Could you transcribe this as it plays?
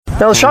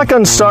Now, the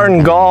shotgun start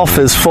in golf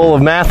is full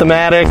of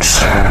mathematics.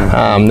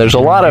 There's a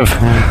lot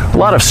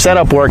of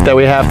setup work that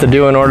we have to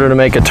do in order to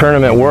make a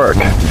tournament work.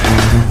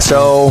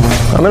 So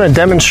I'm going to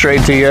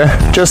demonstrate to you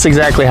just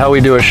exactly how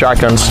we do a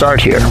shotgun start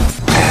here.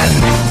 And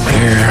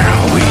here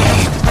we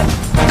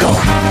go.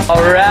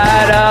 All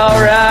right,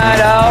 all right,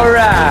 all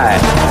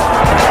right.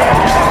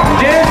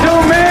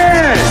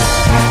 Gentlemen,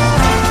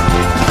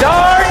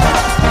 start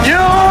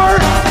your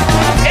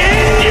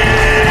engine!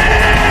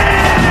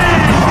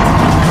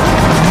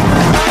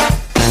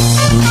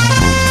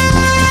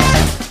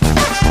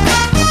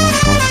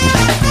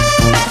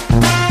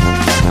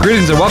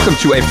 Greetings and welcome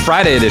to a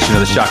Friday edition of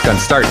the Shotgun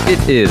Start.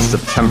 It is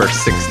September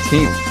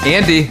 16th.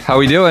 Andy, how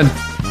we doing?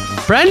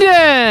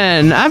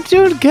 Brendan, I'm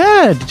doing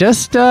good.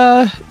 Just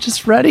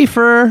ready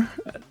for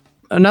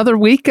another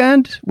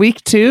weekend,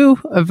 week 2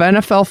 of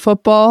NFL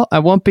football. I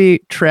won't be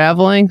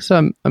traveling,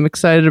 so I'm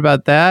excited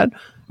about that.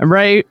 I'm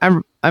ready.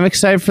 I'm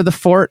excited for the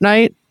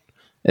Fortnite.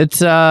 It's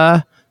been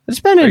Are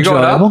you enjoyable.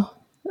 going up?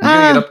 You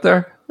gonna get up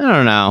there? I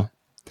don't know.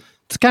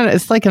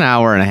 It's like an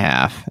hour and a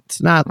half.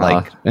 It's not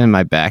like in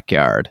my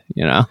backyard,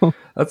 you know.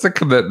 That's a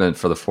commitment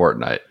for the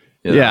Fortnite.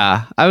 You know?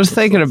 Yeah, I was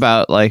thinking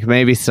about like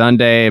maybe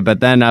Sunday,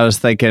 but then I was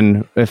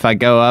thinking if I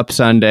go up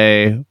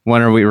Sunday,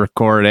 when are we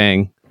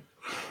recording?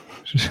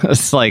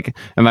 It's like,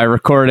 am I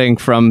recording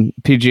from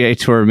PGA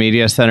Tour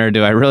Media Center?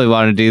 Do I really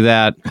want to do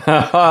that?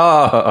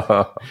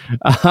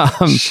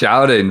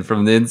 Shouting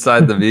from the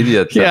inside the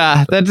media center.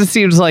 Yeah, that just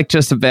seems like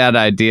just a bad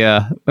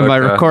idea. Am I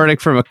recording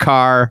from a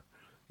car?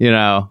 You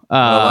know,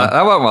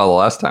 that went well the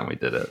last time we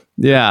did it.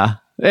 Yeah.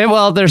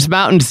 Well, there's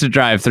mountains to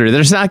drive through.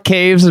 There's not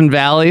caves and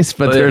valleys,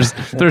 but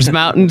there's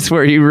mountains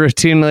where you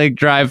routinely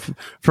drive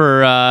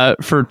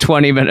for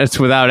 20 minutes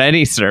without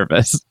any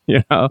service.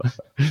 You know,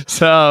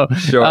 so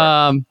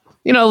Sure.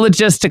 you know,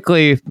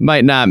 logistically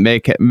might not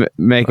make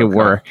it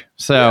work.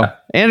 So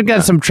and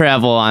got some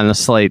travel on the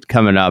slate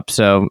coming up.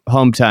 So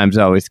home time's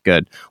always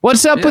good.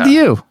 What's up with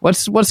you?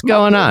 What's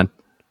going on?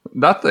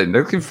 Nothing.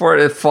 Looking forward.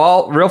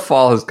 Real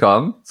fall has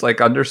come. It's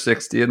like under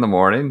 60 in the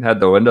morning.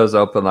 Had the windows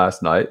open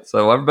last night.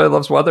 So everybody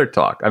loves weather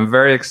talk. I'm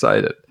very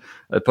excited.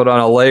 I put on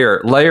a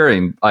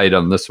layering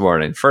item this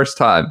morning. First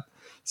time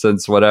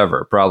since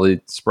whatever,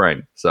 probably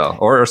spring. So,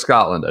 or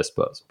Scotland, I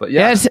suppose. But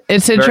yeah,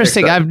 it's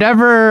interesting. Excited.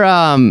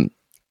 I've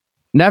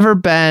never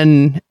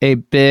been a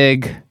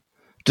big,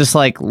 just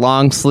like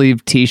long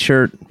sleeve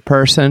t-shirt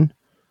person.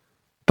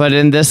 But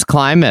in this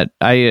climate,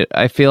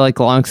 I feel like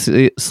long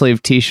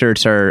sleeve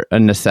t-shirts are a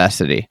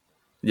necessity.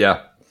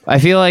 Yeah. I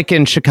feel like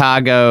in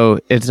Chicago,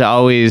 it's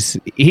always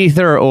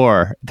either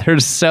or.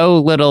 There's so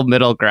little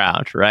middle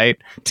ground, right?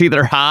 It's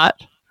either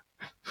hot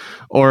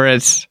or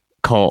it's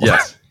cold.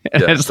 Yes.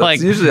 And Yeah, it's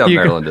like usually how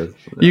Maryland is.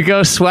 Yeah. You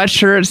go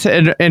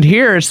sweatshirts, and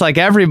here it's like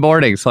every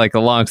morning it's like a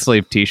long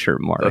sleeve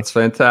t-shirt morning. That's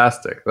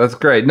fantastic. That's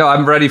great. No,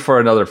 I'm ready for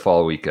another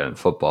fall weekend,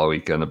 football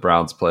weekend. The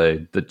Browns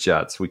play the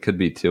Jets. We could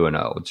be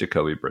 2-0 with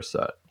Jacoby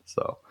Brissett.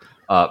 So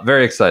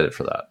very excited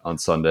for that on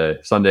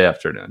Sunday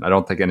afternoon. I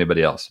don't think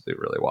anybody else will be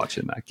really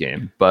watching that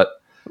game, but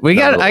I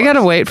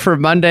gotta wait for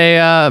Monday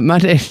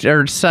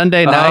or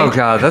Sunday night. Oh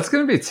God, that's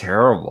gonna be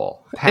terrible.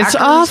 It's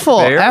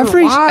awful.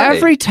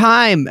 Every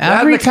time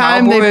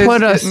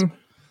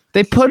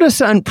they put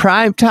us on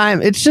prime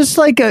time. It's just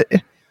like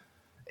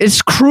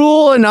it's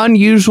cruel and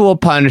unusual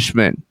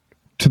punishment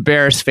to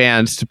Bears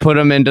fans to put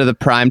them into the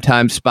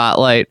primetime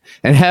spotlight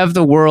and have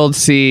the world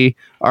see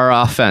our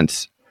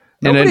offense.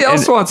 Nobody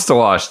else wants to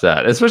watch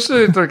that,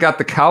 especially if they got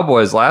the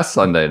Cowboys last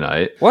Sunday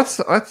night.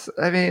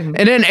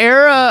 In an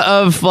era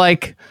of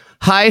like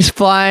high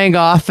flying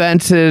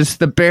offenses,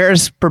 the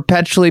Bears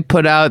perpetually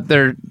put out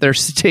their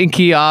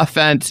stinky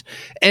offense,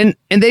 and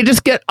they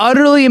just get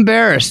utterly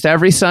embarrassed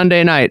every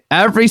Sunday night.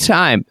 Every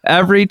time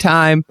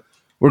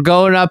we're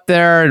going up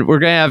there and we're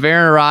going to have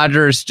Aaron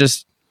Rodgers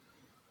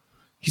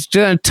he's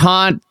going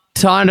to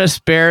taunt us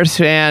Bears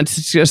fans.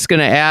 It's just going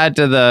to add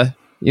to the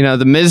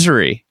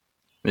misery.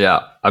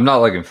 Yeah, I'm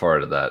not looking forward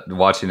to that.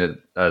 Watching it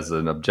as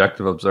an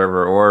objective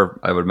observer,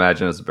 or I would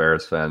imagine as a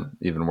Bears fan,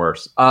 even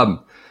worse.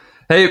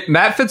 Hey,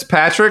 Matt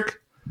Fitzpatrick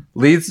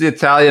leads the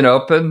Italian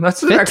Open.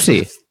 That's an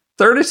actually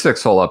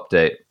 36-hole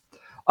update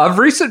of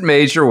recent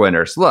major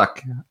winners.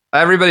 Look,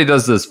 everybody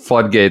does this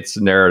floodgates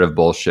narrative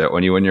bullshit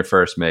when you win your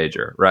first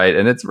major, right?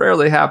 And it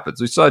rarely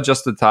happens. We saw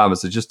Justin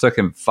Thomas. It just took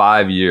him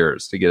 5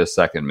 years to get a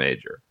second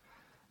major.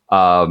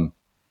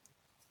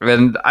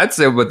 And I'd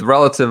say with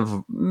relative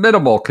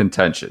minimal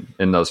contention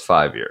in those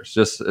 5 years,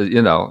 just,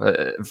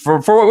 for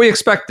what we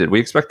expected.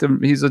 We expect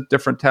him. He's a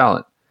different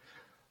talent.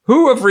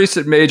 Who of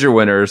recent major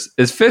winners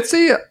is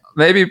Fitzy?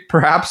 Maybe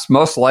perhaps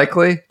most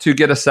likely to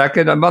get a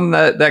second. Among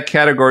that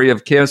category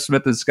of Cam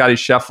Smith and Scotty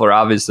Scheffler,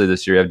 obviously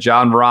this year. You have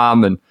John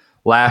Rahm and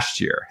last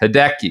year,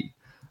 Hideki,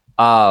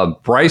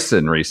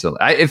 Bryson recently.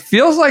 It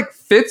feels like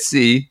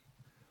Fitzy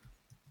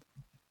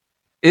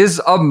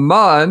is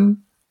among...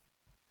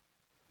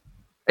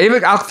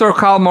 Even I'll throw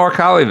Colin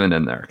Morikawa even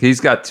in there.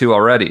 He's got 2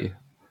 already.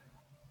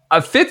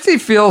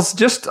 Fitzy feels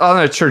just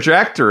on a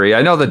trajectory.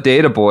 I know the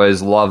data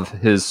boys love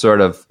his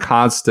sort of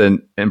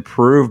constant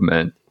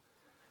improvement.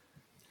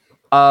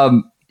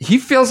 He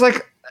feels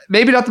like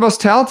maybe not the most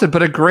talented,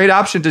 but a great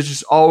option to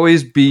just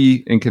always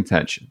be in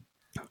contention.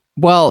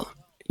 Well,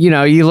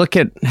 you look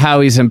at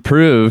how he's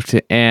improved,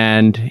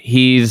 and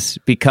he's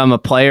become a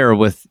player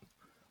with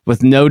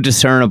no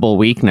discernible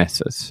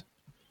weaknesses.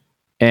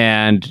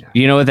 And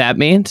you know what that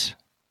means?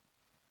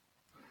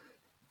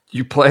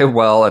 You play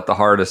well at the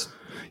hardest.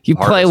 You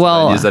play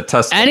well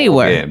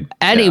anywhere.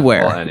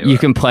 Anywhere you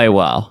can play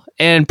well,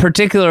 and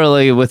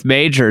particularly with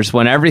majors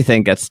when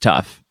everything gets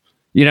tough.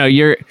 You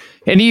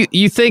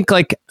think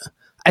like,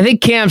 I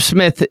think Cam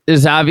Smith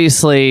is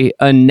obviously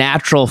a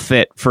natural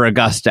fit for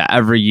Augusta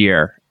every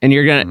year, and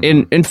you're gonna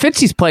and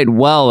Fitzy's played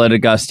well at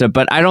Augusta,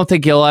 but I don't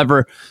think he'll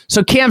ever.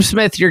 So Cam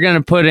Smith, you're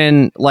gonna put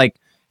in like,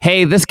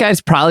 hey, this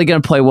guy's probably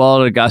gonna play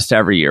well at Augusta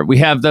every year. We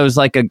have those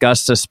like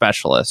Augusta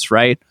specialists,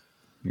 right?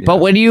 Yeah.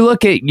 But when you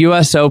look at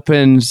U.S.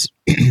 Opens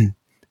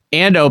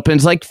and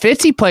Opens, like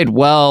Fitzy played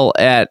well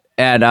at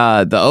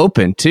the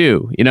Open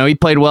too. He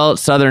played well at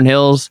Southern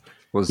Hills.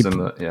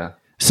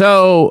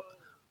 So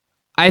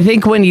I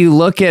think when you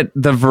look at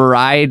the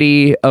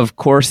variety of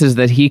courses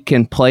that he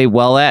can play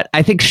well at,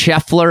 I think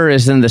Scheffler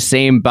is in the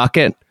same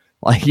bucket.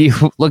 Like you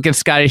look at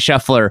Scotty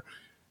Scheffler,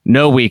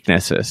 no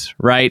weaknesses,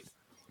 right?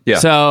 Yeah.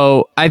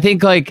 So I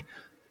think like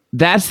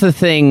that's the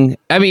thing.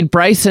 I mean,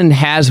 Bryson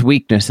has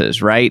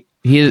weaknesses, right?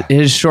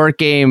 His short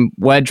game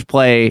wedge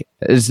play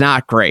is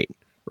not great,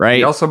 right?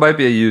 He also might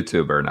be a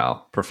YouTuber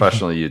now,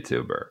 professional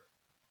YouTuber,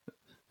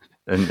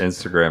 and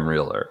Instagram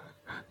reeler.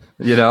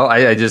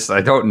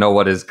 I don't know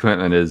what his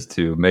commitment is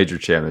to major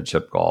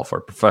championship golf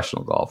or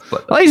professional golf.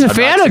 But he's a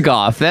fan of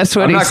golf. That's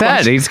what he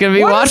said. He's going to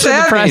be watching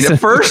the press.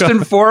 First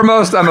and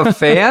foremost, I'm a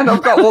fan.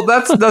 Well,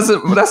 that's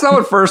not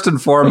what first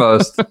and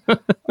foremost.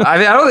 I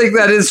mean, I don't think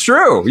that is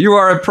true. You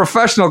are a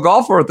professional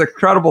golfer with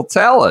incredible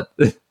talent.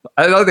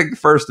 I don't think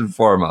first and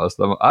foremost.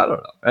 I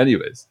don't know.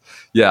 Anyways,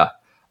 yeah.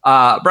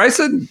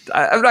 Bryson,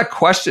 I'm not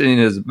questioning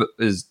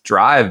his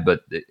drive,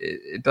 but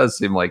it does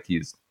seem like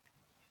he's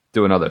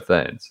doing other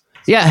things.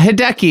 Yeah,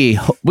 Hideki,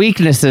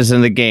 weaknesses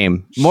in the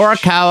game.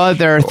 Morikawa,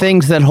 there are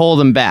things that hold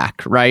him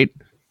back, right?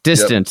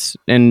 Distance,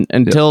 and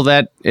until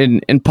that,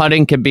 and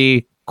putting can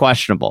be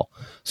questionable.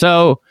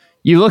 So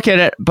you look at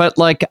it, but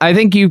like I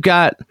think you've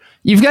got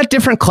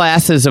different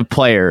classes of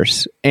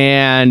players,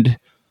 and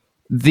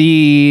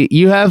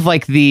you have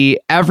like the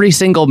every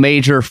single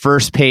major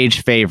first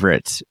page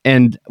favorites.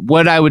 And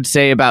what I would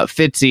say about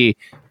Fitzy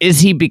is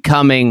he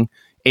becoming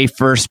a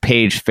first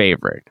page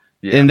favorite.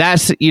 Yeah. And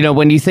that's,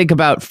 when you think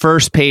about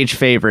first page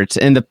favorites,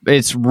 and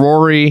it's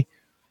Rory,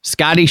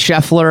 Scotty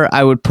Scheffler,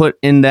 I would put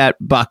in that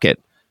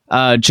bucket.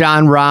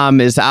 John Rahm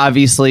is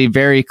obviously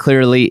very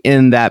clearly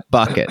in that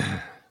bucket.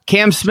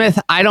 Cam Smith,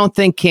 I don't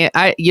think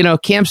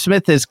Cam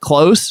Smith is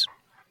close.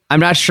 I'm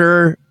not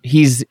sure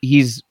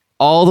he's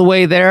all the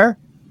way there.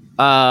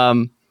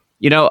 I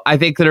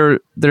think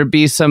there'd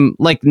be some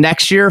like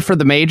next year for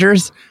the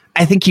majors.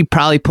 I think you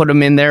probably put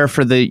him in there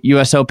for the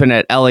U.S. Open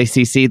at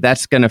LACC.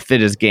 That's going to fit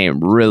his game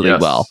really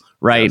well,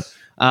 right? Yes.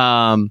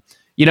 I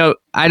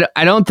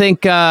don't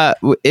think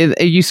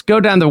you go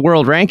down the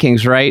world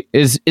rankings, right?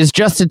 Is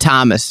Justin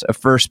Thomas a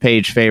first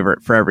page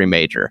favorite for every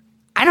major?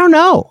 I don't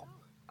know.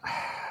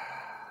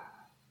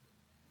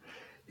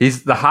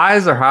 The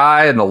highs are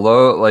high and the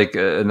low,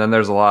 and then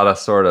there's a lot of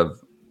sort of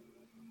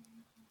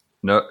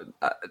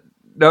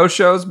no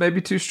shows,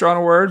 maybe too strong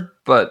a word,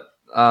 but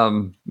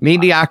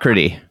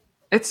mediocrity.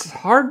 It's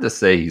hard to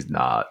say he's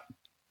not.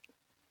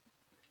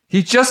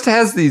 He just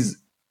has these.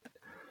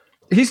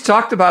 He's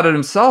talked about it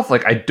himself.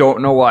 Like, I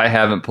don't know why I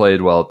haven't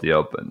played well at the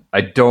Open.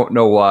 I don't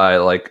know why,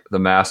 like the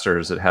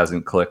Masters, it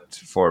hasn't clicked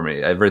for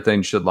me.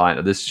 Everything should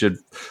line. The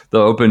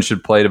Open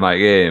should play to my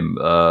game.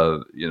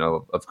 Of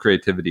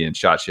creativity and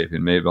shot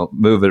shaping. Maybe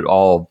move it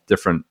all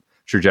different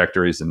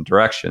trajectories and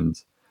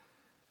directions.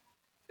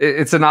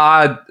 It's an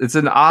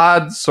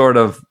odd sort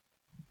of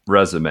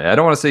resume. I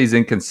don't want to say he's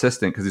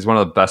inconsistent because he's one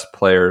of the best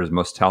players,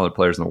 most talented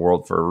players in the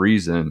world for a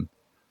reason.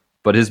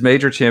 But his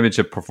major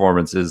championship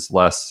performance is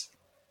less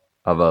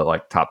of a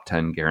like top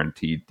 10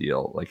 guaranteed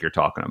deal like you're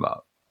talking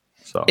about.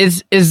 So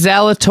is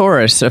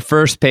Zalatoris a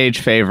first page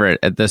favorite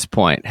at this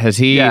point? Has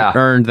he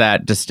earned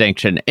that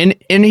distinction? And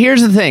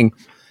here's the thing.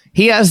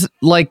 He has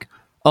like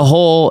a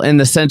hole in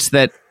the sense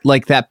that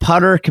like that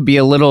putter could be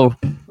a little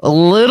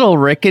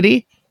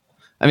rickety.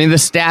 I mean, the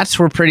stats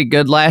were pretty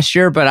good last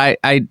year, but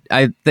I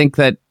think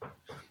that,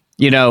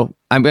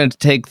 I'm going to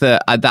take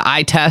the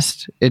eye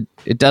test. It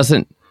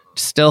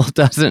still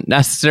doesn't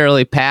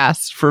necessarily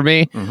pass for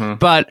me,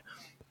 but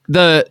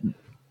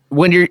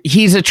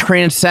he's a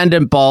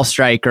transcendent ball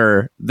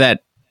striker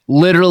that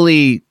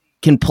literally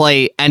can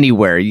play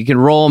anywhere. You can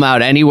roll him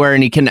out anywhere,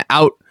 and he can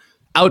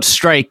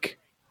outstrike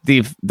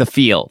the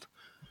field.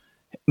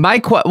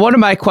 One of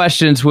my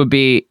questions would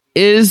be: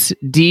 is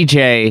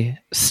DJ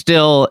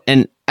still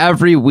an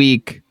every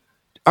week?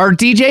 Are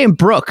DJ and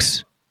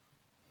Brooks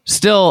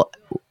still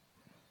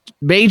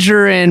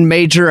major in,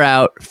 major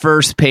out,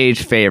 first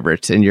page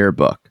favorites in your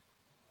book?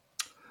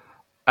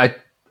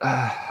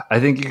 I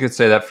think you could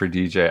say that for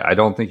DJ. I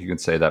don't think you can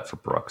say that for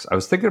Brooks. I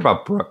was thinking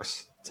about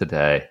Brooks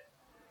today.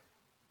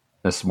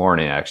 this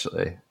morning,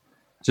 actually,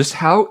 just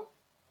how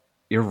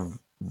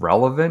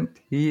irrelevant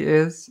he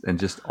is and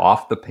just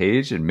off the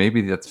page. And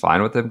maybe that's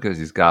fine with him because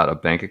he's got a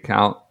bank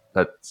account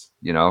that's,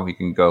 he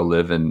can go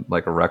live in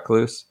like a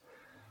recluse.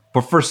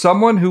 But for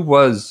someone who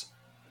was,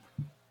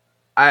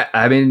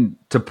 I mean,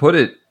 to put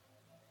it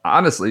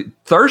honestly,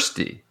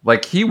 thirsty,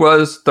 like he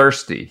was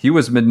thirsty. He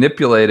was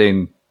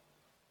manipulating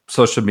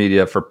social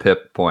media for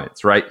pip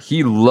points, right?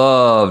 He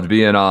loved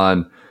being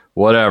on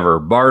whatever,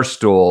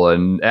 Barstool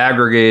and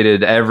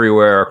aggregated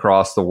everywhere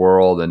across the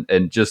world.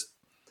 And just,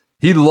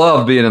 he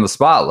loved being in the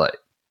spotlight.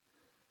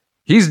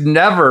 He's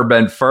never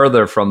been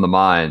further from the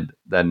mind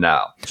than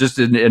now, just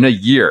in a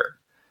year.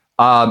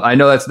 I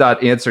know that's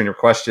not answering your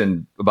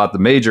question about the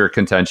major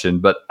contention,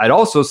 but I'd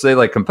also say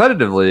like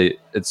competitively,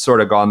 it's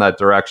sort of gone that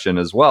direction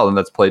as well. And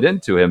that's played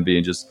into him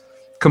being just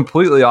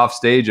completely off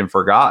stage and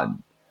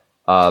forgotten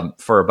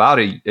for about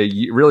a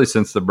year, really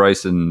since the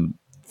Bryson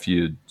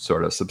feud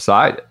sort of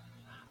subsided.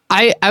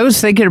 I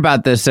was thinking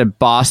about this at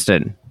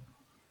Boston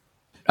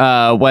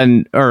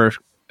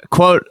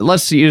quote,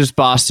 let's use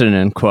Boston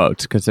in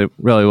quotes because it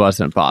really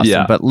wasn't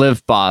Boston, but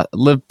live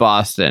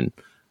Boston.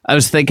 I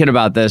was thinking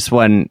about this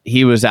when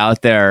he was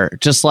out there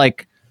just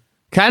like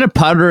kind of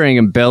puttering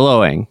and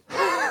billowing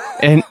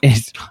and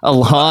it's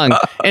along.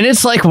 And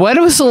it's like,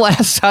 when was the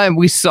last time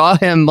we saw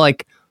him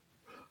like,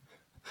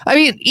 I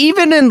mean,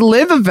 even in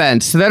live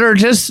events that are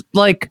just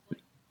like,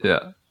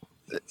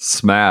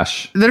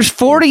 smash. There's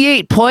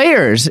 48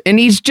 players and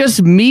he's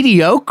just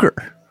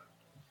mediocre.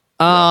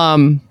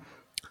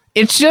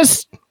 It's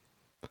just,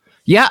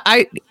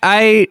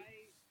 I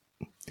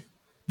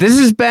this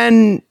has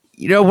been,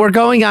 we're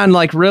going on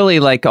like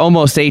really like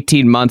almost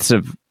 18 months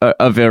of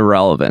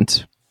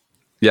irrelevance.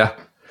 Yeah.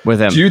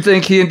 With him. Do you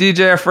think he and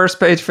DJ are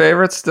first page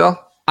favorites still?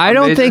 I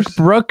don't think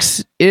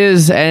Brooks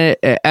is. I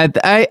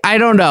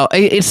don't know.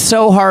 It's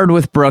so hard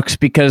with Brooks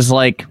because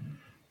like,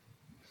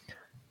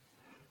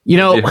 he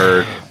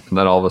hurt and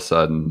then all of a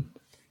sudden.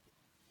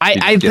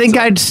 I think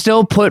I'd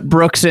still put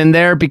Brooks in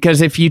there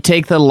because if you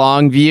take the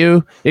long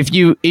view,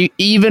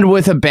 even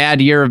with a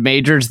bad year of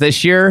majors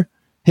this year,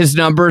 his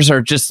numbers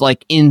are just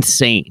like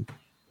insane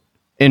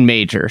in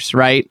majors,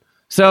 right?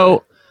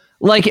 So,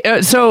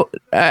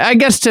 I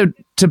guess to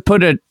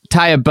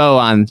tie a bow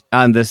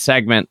on this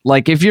segment,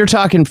 like if you're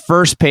talking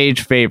first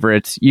page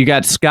favorites, you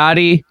got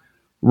Scotty,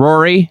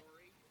 Rory.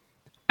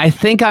 I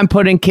think I'm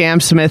putting Cam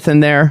Smith in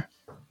there.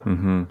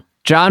 Mm-hmm.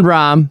 John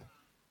Rahm,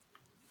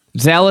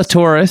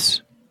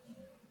 Zalatoris.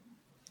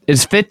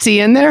 Is Fitzy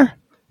in there?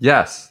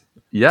 Yes.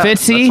 Yeah.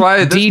 Fitzy, that's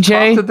why this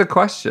DJ, prompted the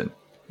question.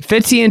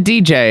 Fitzy and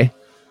DJ.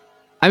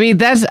 I mean,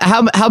 that's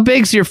how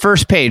big's your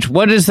first page?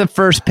 What is the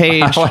first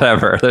page?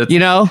 Whatever.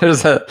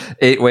 There's a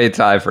 8-way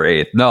tie for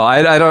 8th. No,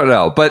 I don't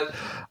know. But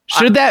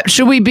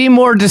should we be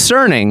more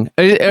discerning?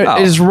 No.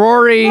 Is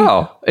Rory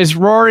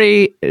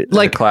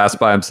like a class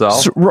by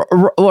himself?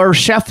 Or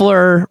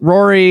Scheffler,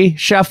 Rory,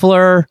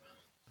 Scheffler?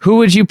 Who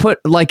would you put?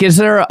 Like, is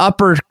there an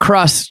upper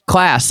crust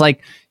class?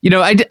 Like,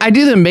 I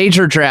do the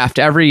major draft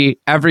every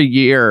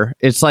year.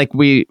 It's like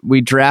we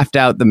draft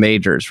out the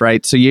majors,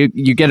 right? So you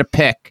get a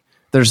pick.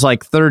 There's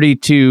like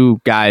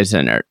 32 guys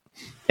in it,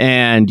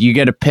 and you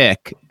get a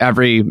pick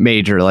every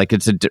major. Like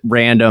it's a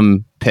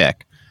random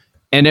pick.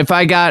 And if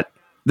I got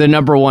the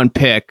number one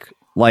pick,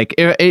 like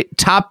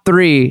top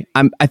 3,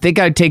 I think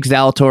I'd take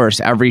Zalatoris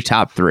every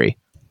top 3.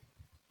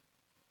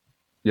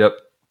 Yep,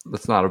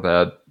 that's not a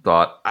bad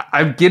thought.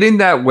 I'm getting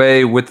that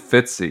way with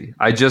Fitzy.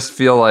 I just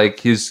feel like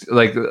he's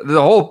like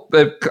the whole.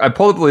 I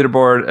pulled up the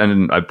leaderboard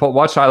and I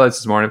watched highlights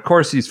this morning. Of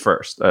course, he's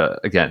first.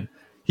 Again,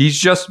 he's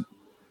just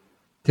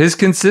his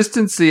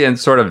consistency and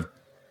sort of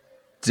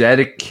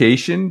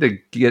dedication to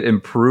get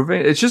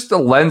improving. It's just a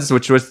lens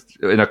which was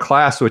in a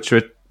class with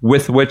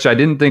which I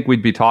didn't think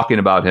we'd be talking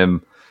about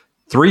him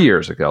 3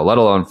 years ago, let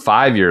alone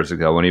 5 years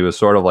ago when he was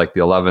sort of like the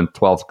 11th,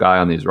 12th guy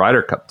on these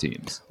Ryder Cup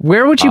teams.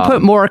 Where would you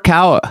put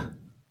Morikawa?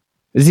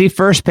 Is he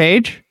first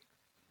page?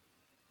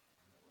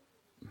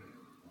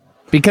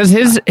 Because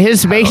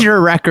his major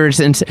records,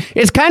 and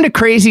it's kind of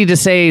crazy to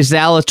say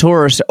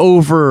Zalatoris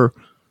over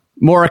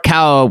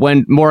Morikawa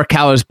when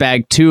Morikawa's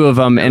bagged 2 of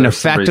them and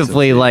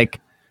effectively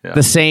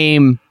the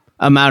same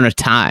amount of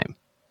time,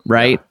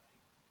 right?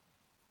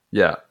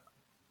 Yeah.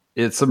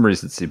 It's some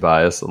recency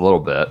bias a little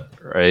bit,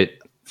 right?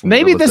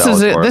 Maybe this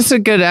is a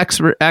good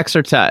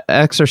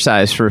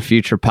exercise for a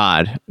future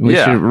pod. We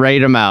should rate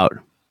them out.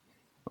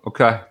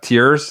 Okay.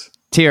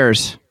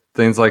 Tiers,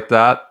 things like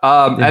that.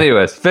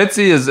 Anyways,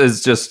 Fitzy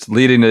is just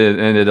leading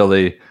in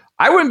Italy.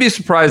 I wouldn't be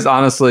surprised,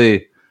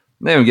 honestly.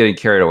 Not even getting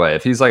carried away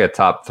if he's like a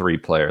top 3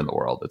 player in the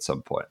world at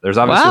some point. There's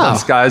obviously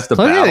these guys to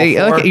battle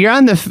for. Look, you're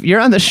on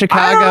the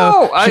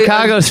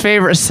Chicago's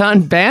favorite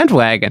son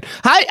bandwagon.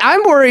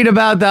 I'm worried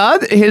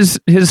about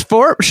his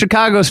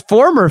Chicago's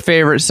former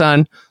favorite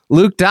son,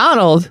 Luke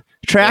Donald,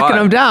 tracking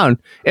him down.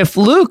 If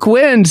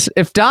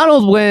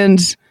Donald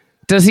wins,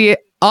 does he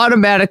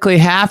automatically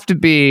have to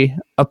be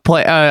a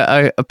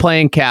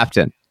playing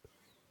captain?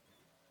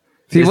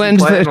 If he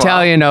wins the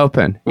Italian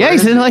Open,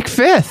 he's in like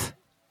 5th.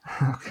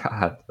 Oh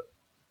God.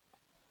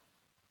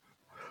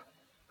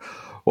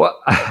 Well,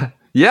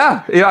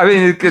 yeah. I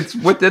mean, it's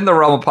within the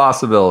realm of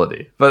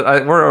possibility,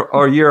 but we're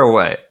a year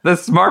away.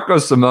 This Marco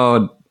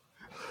Simone.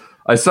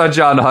 I saw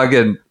John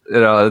Huggin.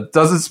 It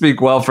doesn't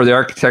speak well for the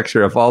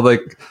architecture if all the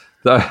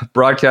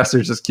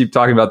broadcasters just keep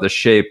talking about the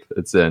shape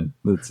it's in.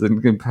 It's in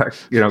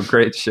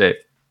great shape.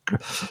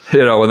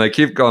 When they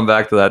keep going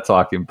back to that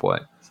talking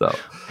point. So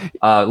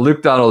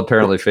Luke Donald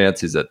apparently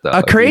fancies it, though.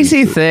 A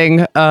crazy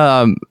thing,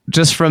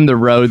 just from the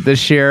road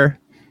this year.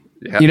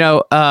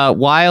 Yeah.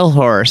 Wild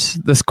Horse,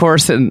 this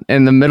course in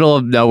the middle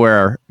of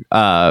nowhere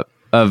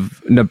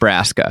of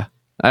Nebraska.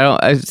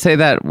 I say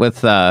that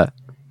with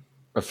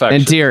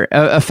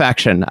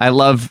affection. I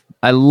love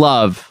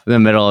the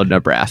middle of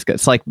Nebraska.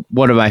 It's like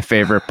one of my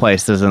favorite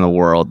places in the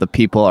world. The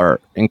people are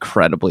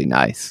incredibly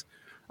nice,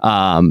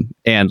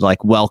 and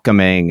like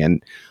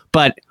welcoming.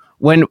 But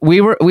when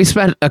we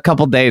spent a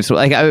couple days,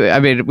 like I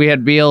mean, we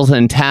had meals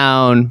in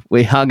town.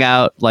 We hung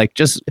out, like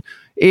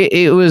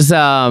it was.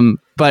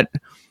 But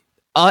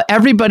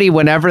everybody,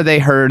 whenever they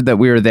heard that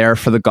we were there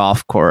for the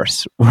golf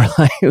course, were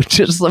like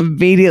just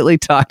immediately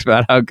talked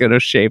about how good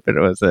of shape it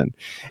was in.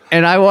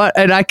 And I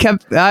wanted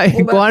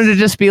to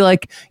just be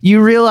like,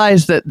 you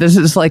realize that this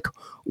is like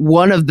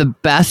one of the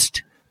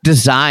best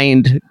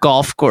designed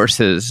golf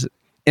courses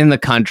in the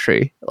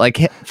country,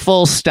 like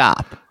full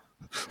stop.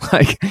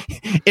 Like,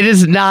 it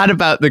is not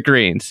about the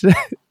greens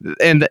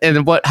and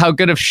how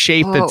good of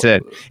shape it's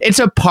in. It's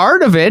a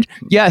part of it.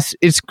 Yes,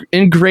 it's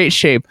in great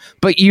shape.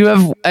 But you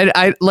have,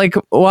 I like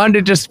wanted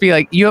to just be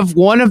like, you have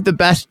one of the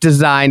best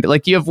designed,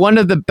 like you have one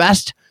of the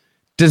best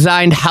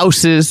designed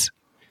houses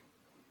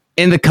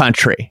in the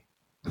country.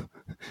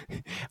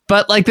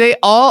 But like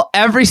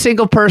every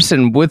single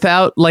person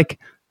without like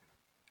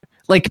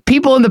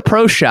people in the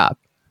pro shop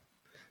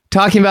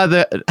talking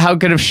about how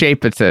good of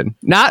shape it's in,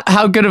 not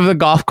how good of the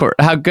golf course,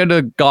 how good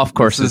a golf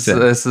course is in.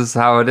 This is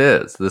how it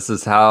is. This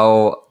is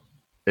how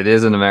it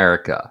is in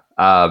America,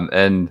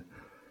 and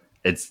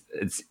it's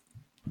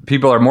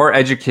people are more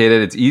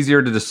educated. It's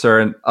easier to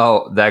discern.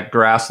 Oh, that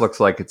grass looks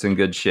like it's in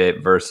good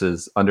shape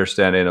versus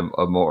understanding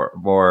a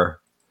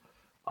more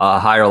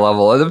higher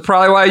level. And that's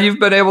probably why you've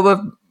been able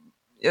to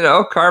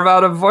carve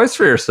out a voice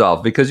for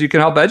yourself, because you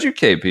can help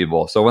educate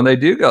people. So when they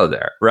do go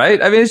there,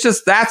 right? I mean, it's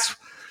just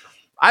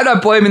I'm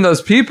not blaming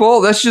those people.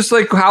 That's just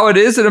like how it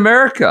is in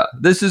America.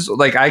 This is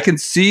like, I can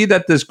see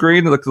that this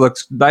green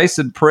looks nice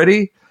and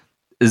pretty.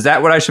 Is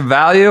that what I should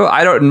value?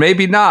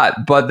 Maybe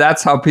not, but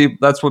that's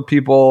what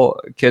people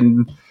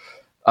can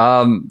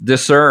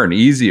discern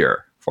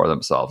easier for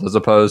themselves, as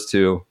opposed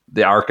to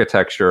the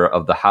architecture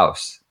of the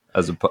house.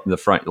 The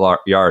front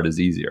yard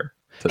is easier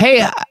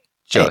to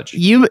judge.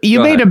 You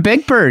made a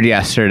big bird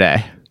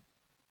yesterday.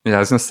 Yeah, I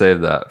was going to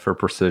save that for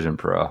Precision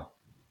Pro.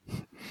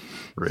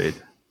 Read.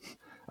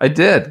 I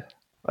did.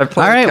 I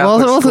played. All right,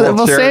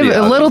 we'll save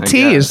a little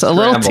tease.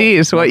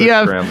 What you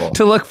have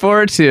to look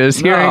forward to is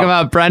hearing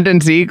about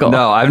Brendan's eagle.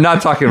 No, I'm not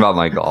talking about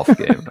my golf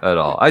game at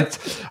all.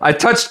 I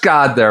touched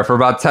God there for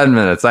about 10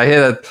 minutes. I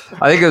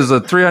think it was a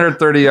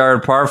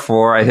 330-yard par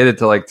 4. I hit it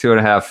to like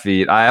 2.5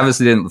 feet. I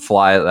obviously didn't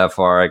fly it that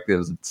far. It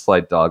was a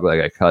slight dog leg.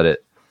 I cut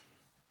it.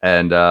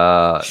 And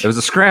it was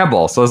a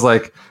scramble. So I was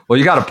like, well,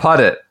 you got to putt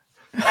it.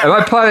 And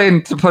my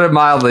putting, to put it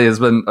mildly, has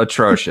been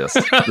atrocious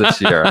this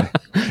year.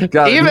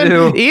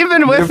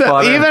 Even with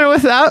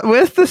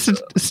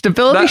the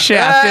stability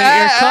shaft,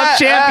 your club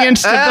champion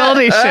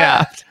stability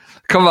shaft.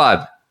 Come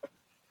on.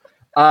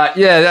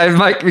 I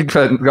might be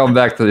going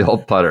back to the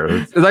old putter.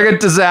 It's like a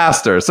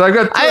disaster. So I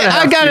got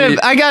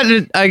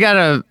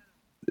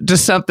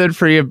just something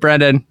for you,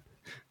 Brendan.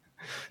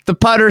 The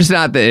putter's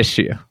not the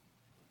issue.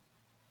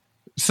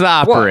 It's the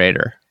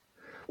operator.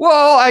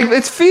 Well,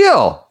 it's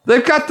feel.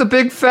 They've got the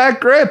big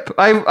fat grip.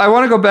 I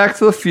want to go back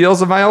to the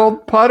feels of my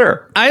old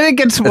putter. I think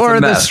it's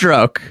more the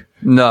stroke.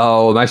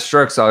 No, my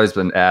stroke's always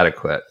been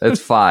adequate. It's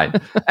fine.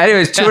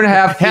 Anyways,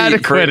 2.5 feet.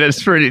 Adequate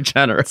is pretty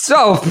generous.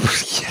 So,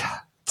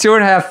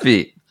 2.5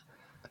 feet.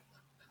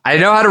 I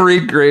know how to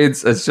read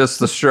grades. It's just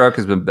the stroke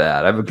has been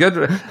bad. I have a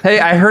good.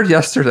 Hey, I heard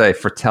yesterday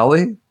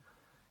Fratelli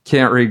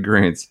can't read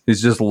greens.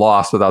 He's just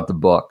lost without the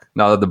book.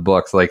 Now that the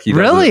book's like he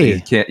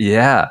can't.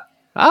 Yeah.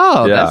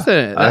 Oh, yeah.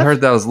 I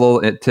heard that was a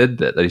little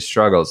tidbit that he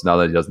struggles now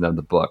that he doesn't have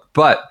the book.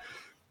 But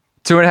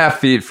 2.5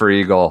 feet for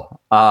eagle,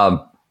 and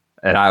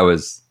I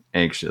was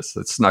anxious.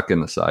 It snuck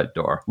in the side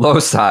door, low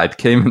side,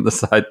 came in the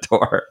side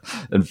door,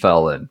 and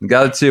fell in.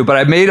 Got it too. But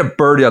I made a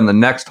birdie on the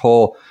next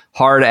hole,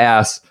 hard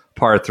ass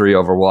par 3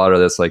 over water.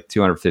 That's like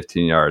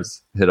 215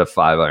 yards. Hit a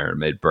 5-iron,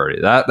 made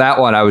birdie. That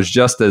one I was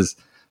just as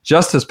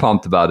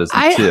pumped about as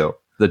the two.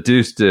 The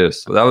deuce.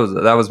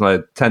 That was my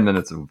 10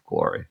 minutes of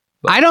glory.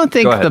 But I don't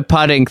think the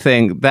putting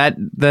thing that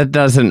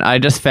doesn't. I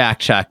just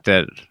fact checked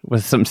it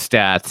with some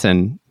stats,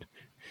 and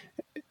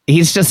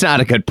he's just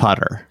not a good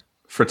putter.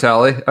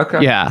 Fratelli,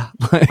 okay, yeah,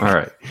 all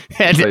right.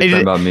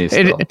 About me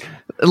still.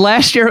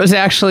 Last year was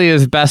actually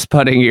his best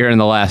putting year in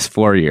the last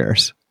 4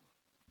 years.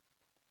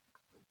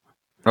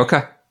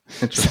 Okay,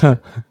 interesting.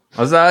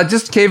 I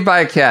just caved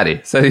by a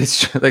caddy. So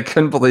they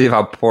couldn't believe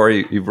how poor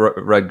you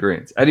read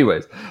greens.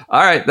 Anyways,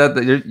 all right,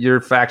 you're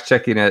fact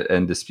checking it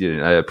and disputing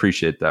it. I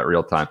appreciate that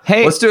real time.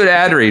 Hey, let's do an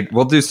ad read.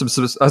 We'll do a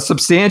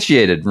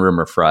substantiated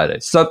rumor Friday,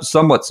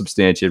 somewhat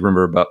substantiated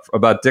rumor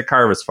about Dick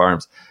Harvest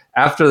Farms.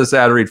 After this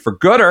ad read for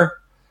Gooder,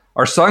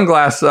 our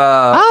sunglass.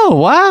 Oh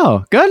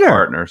wow, Gooder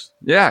partners.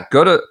 Yeah,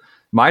 go to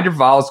Mind Your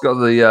Vowels. Go to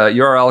the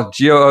URL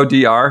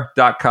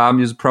goodr.com.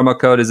 Use the promo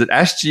code. Is it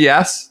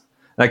SGS?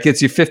 That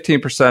gets you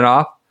 15%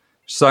 off.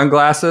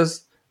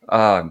 Sunglasses.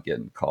 I'm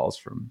getting calls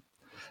from.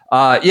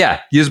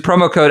 Use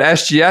promo code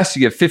SGS.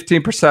 You get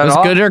 15% off.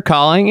 Was Gooder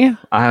calling you?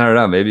 I don't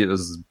know. Maybe it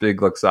was Big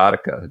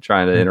Luxottica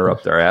trying to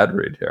interrupt our ad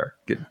read here.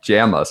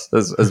 Jam us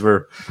as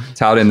we're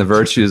touting the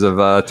virtues of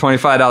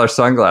 $25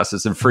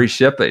 sunglasses and free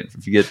shipping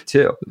if you get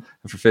two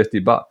for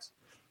 $50.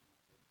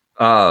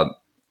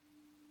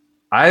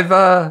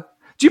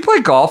 Do you play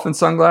golf in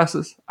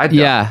sunglasses? I don't.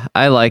 Yeah,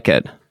 I like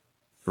it.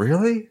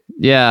 Really?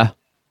 Yeah.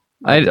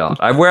 I don't.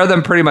 I wear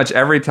them pretty much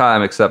every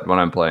time except when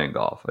I'm playing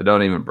golf. I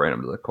don't even bring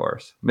them to the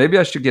course. Maybe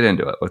I should get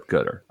into it with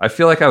Gooder. I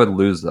feel like I would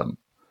lose them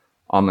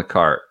on the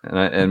cart,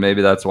 and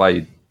maybe that's why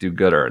you do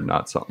Gooder and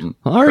not something.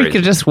 Or crazy. you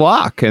could just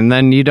walk, and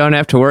then you don't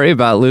have to worry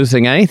about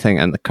losing anything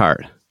on the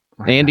cart.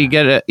 And you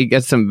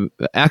get some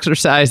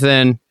exercise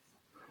in.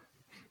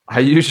 I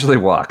usually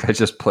walk. I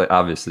just play.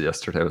 Obviously,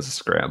 yesterday was a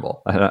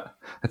scramble. I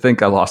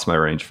think I lost my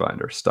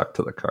rangefinder stuck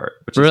to the cart,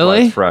 which is why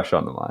it's fresh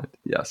on the mind.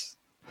 Yes.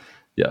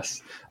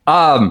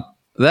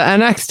 The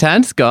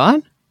NX10's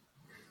gone?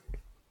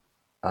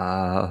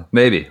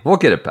 Maybe. We'll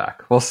get it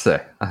back. We'll see.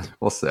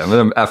 I'm in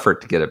an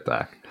effort to get it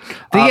back.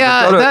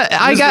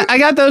 I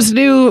got those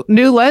new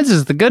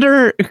lenses. The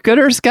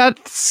Gooder's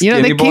got,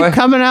 they keep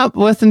coming out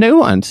with new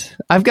ones.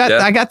 I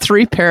got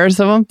 3 pairs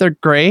of them. They're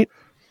great.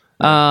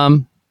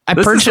 I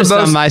purchased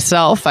them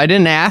myself. I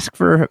didn't ask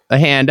for a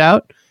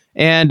handout.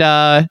 And,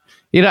 I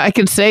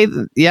can say,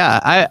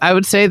 I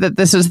would say that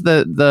this is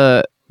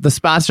the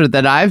sponsor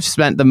that I've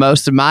spent the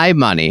most of my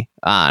money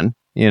on,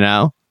 maybe.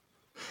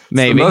 It's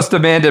the most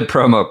demanded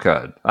promo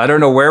code. I don't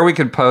know where we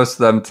can post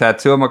them,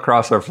 tattoo them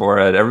across our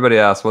forehead. Everybody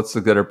asks, what's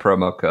the Gooder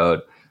promo code?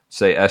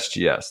 Say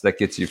SGS. That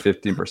gets you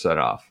 15%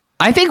 off.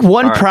 I think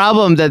one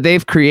problem that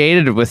they've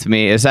created with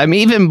me is I'm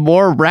even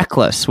more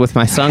reckless with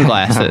my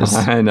sunglasses.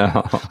 I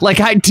know. Like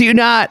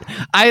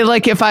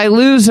if I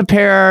lose a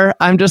pair,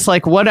 I'm just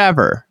like,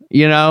 whatever,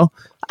 it's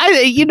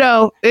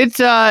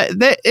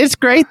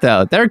great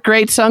though. They're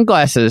great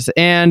sunglasses,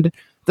 and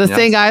the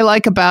thing I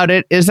like about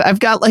it is I've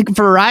got like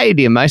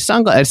variety in my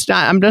sunglasses.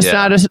 I'm just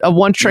not a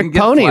one trick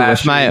pony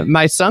with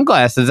my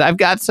sunglasses. I've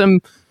got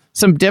some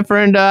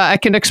different. I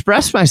can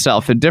express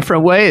myself in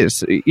different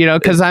ways.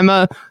 Because I'm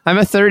a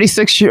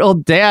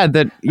 36-year-old dad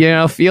that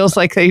feels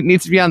like he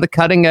needs to be on the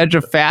cutting edge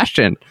of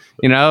fashion.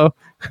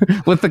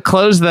 With the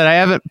clothes that I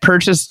haven't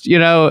purchased,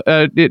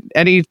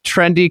 any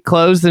trendy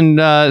clothes.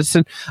 And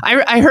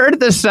I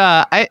heard this,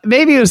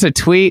 maybe it was a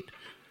tweet.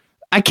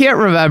 I can't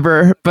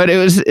remember, but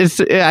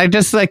I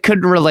just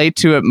couldn't relate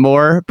to it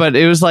more. But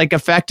it was like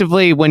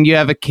effectively when you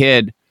have a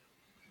kid,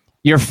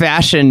 your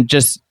fashion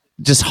just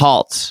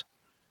halts.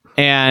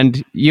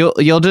 And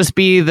you'll just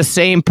be the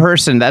same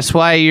person. That's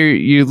why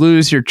you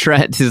lose your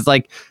trends. It's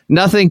like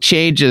nothing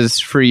changes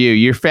for you.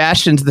 Your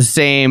fashion's the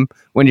same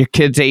when your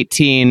kid's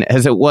 18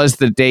 as it was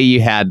the day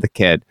you had the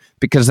kid,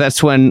 because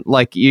that's when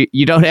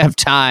you don't have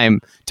time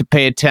to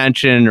pay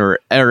attention or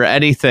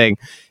anything.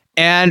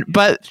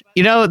 But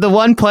the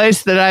one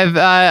place that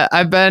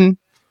I've been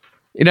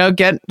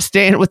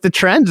staying with the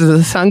trends is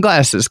the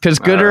sunglasses, because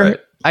Gooder,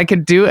 I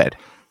could do it.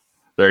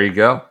 There you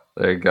go.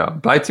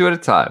 Buy 2 at a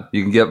time.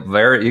 You can get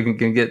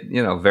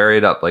vary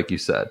it up, like you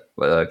said.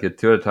 But get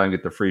 2 at a time,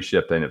 get the free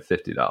shipping at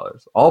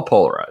 $50. All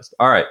polarized.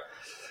 All right.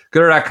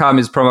 Gooder.com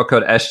is promo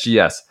code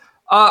SGS.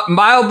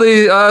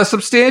 Mildly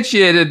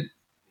substantiated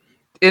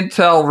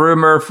intel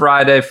rumor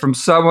Friday from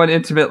someone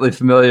intimately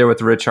familiar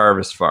with Rich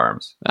Harvest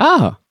Farms.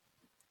 Oh.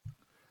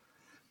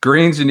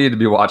 Greens you need to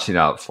be watching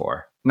out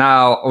for.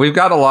 Now, we've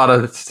got a lot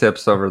of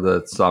tips over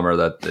the summer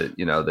that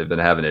they've been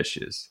having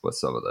issues with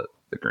some of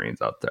the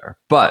greens out there.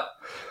 But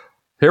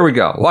here we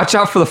go. Watch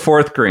out for the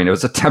 4th green. It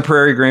was a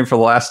temporary green for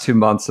the last 2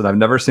 months, and I've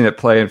never seen it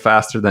play in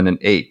faster than an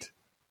 8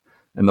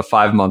 in the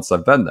 5 months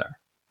I've been there.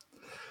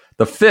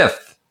 The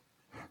 5th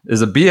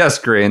is a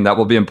BS green that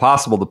will be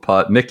impossible to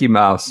putt, Mickey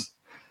Mouse,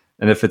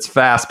 and if it's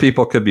fast,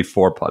 people could be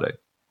 4-putting.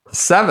 The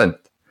 7th,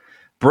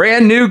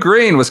 brand new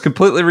green, was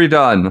completely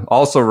redone,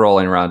 also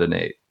rolling around an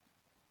 8.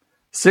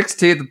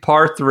 16th,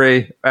 par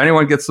 3.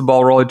 Anyone gets the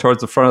ball rolling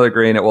towards the front of the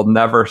green, it will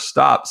never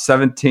stop.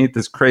 17th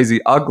is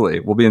crazy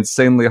ugly. Will be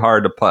insanely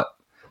hard to putt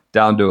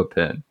down to a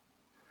pin.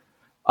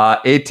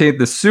 18th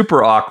is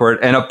super awkward,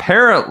 and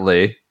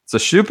apparently it's a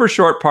super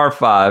short par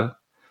 5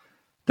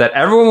 that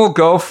everyone will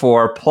go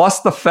for,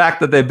 plus the fact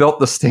that they built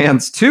the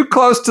stands too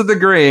close to the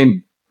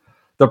green.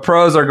 The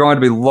pros are going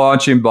to be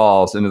launching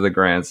balls into the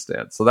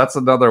grandstand. So that's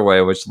another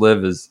way which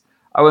LIV is,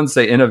 I wouldn't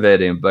say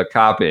innovating, but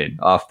copying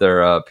off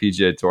their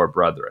PGA Tour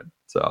brethren.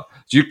 So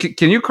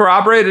can you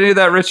corroborate any of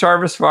that, Rich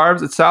Harvest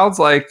Farms? It sounds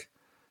like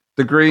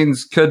the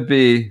greens could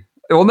be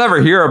we'll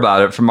never hear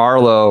about it from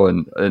Arlo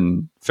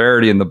and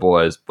Faraday and the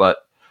boys, but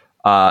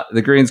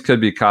the greens could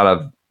be kind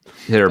of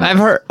hit or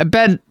miss. I've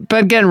been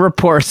getting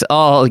reports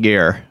all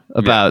year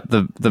about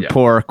the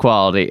poor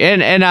quality,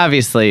 and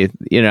obviously,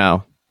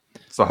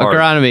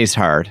 agronomy is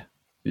hard.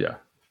 Yeah.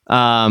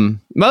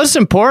 Most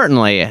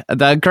importantly,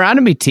 the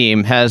agronomy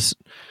team has,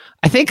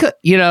 I think,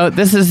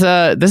 this is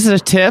a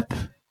tip.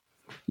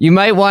 You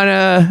might want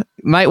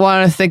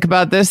to think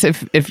about this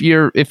if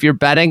you're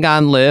betting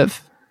on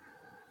LIV.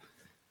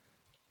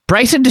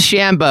 Bryson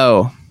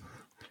DeChambeau,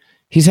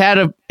 he's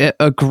had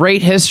a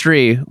great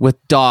history with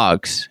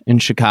dogs in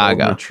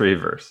Chicago.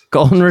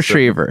 Golden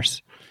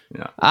retrievers.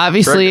 Yeah.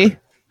 Obviously,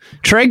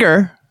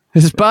 Trigger,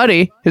 his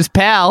buddy, his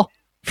pal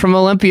from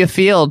Olympia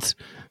Fields,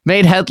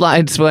 made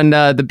headlines when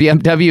the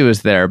BMW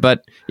was there.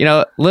 But,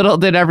 little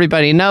did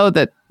everybody know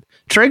that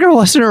Trigger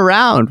wasn't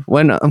around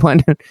when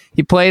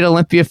he played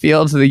Olympia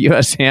Fields of the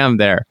US Ham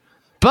there.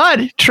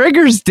 But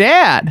Trigger's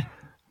dad,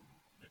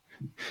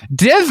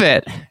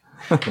 Divot,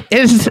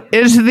 is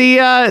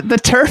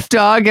the turf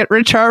dog at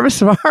Rich Harvest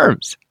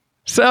Farms.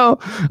 So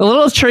a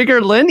little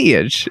Trigger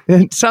lineage,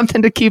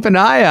 something to keep an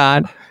eye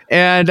on.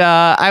 And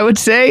I would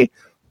say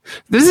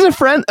this is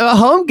a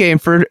home game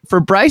for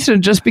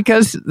Bryson, just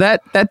because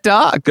that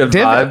dog. Good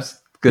Divot.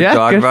 Vibes. Good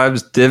dog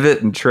vibes.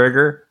 Divot and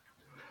Trigger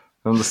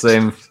from the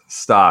same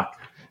stock.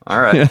 All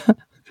right. Yeah.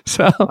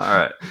 So all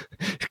right.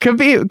 Could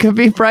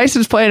be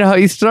Bryson's playing how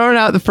he's throwing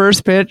out the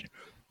first pitch.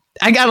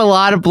 I got a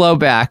lot of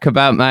blowback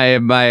about my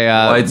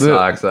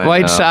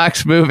White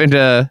Sox moving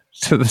to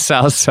the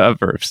south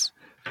suburbs.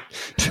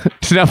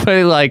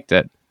 Nobody liked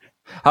it.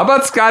 How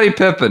about Scottie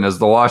Pippen as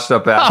the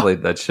washed-up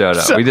athlete that showed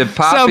up? We did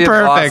Poppy in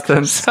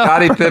Boston,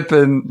 Scottie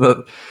Pippen,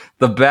 the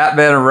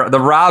Batman, the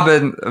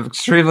Robin,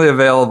 extremely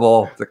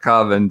available to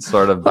come and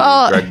sort of be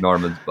Greg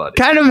Norman's buddy.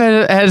 Kind of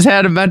has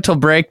had a mental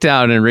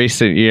breakdown in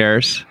recent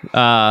years.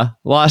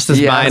 Lost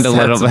his mind a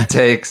little bit.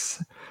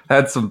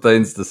 Had some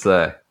things to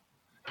say.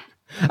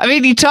 I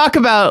mean, you talk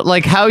about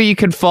like how you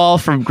could fall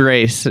from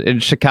grace in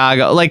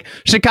Chicago. Like,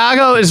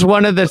 Chicago is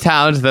one of the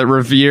towns that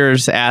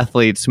reveres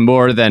athletes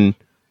more than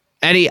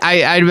any.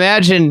 I'd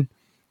imagine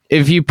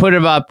if you put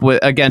him up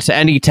against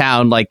any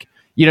town, like,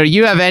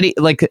 you have any,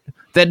 like,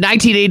 the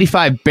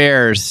 1985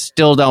 Bears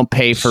still don't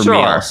pay for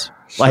meals.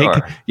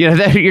 Like,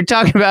 you're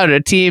talking about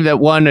a team that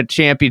won a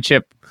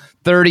championship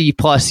 30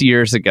 plus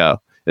years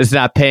ago is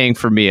not paying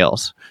for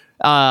meals.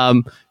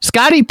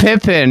 Scottie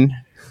Pippen,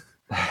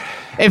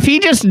 if he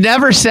just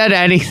never said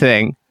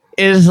anything,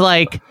 is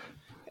like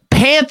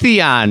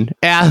pantheon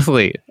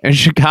athlete in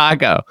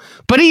Chicago,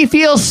 but he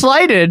feels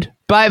slighted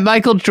by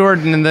Michael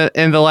Jordan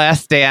in the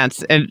Last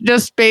Dance and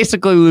just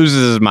basically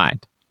loses his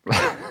mind.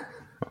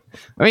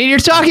 I mean, you're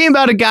talking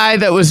about a guy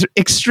that was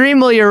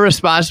extremely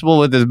irresponsible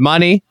with his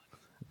money,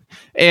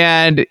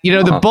 and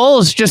the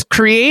Bulls just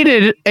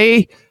created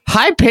a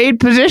high-paid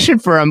position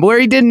for him where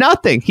he did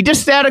nothing. He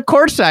just sat at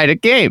courtside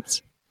at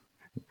games.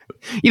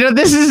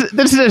 This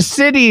is a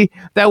city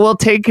that will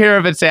take care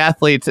of its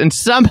athletes, and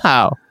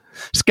somehow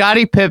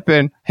Scottie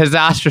Pippen has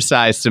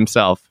ostracized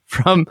himself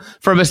from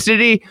a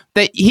city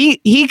that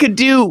he could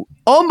do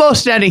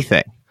almost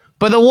anything.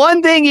 But the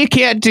one thing you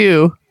can't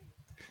do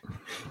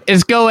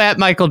is go at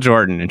Michael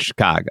Jordan in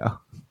Chicago.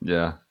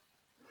 Yeah.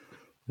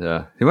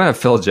 Yeah. He went at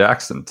Phil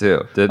Jackson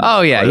too. He's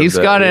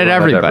gone at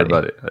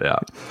everybody.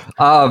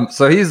 Yeah.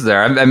 So he's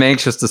there. I'm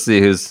anxious to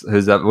see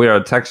who's up. We are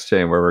a text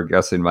chain where we're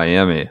guessing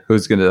Miami.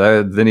 Who's going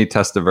to Vinny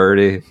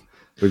Testaverde.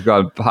 We've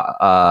got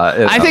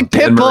I think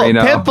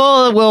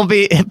Pitbull will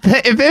be,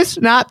 if it's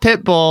not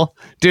Pitbull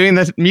doing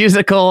the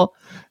musical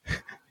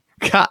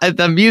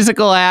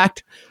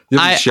act,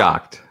 you'll be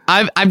shocked.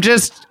 I'm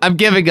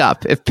giving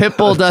up. If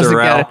Pitbull doesn't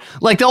get it,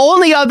 like, the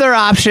only other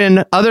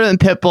option other than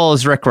Pitbull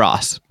is Rick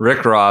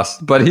Ross,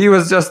 but he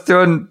was just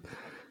doing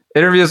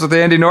interviews with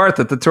Andy North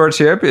at the Tour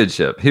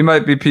Championship. He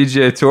might be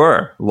PGA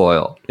Tour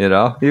loyal.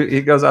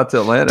 He goes out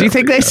to Atlanta. Do you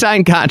think they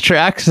signed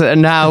contracts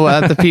and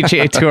now the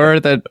PGA Tour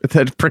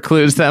that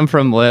precludes them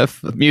from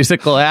LIV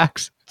musical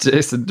acts?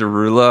 Jason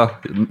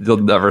Derulo, you'll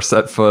never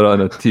set foot on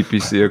a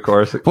TPC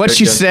course. What'd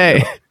you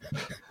say?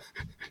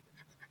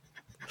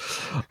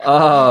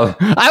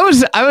 I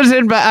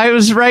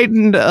was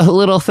writing a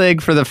little thing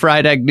for the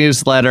Fried Egg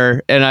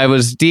newsletter, and I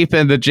was deep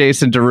into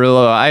Jason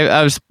Derulo.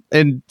 I was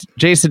in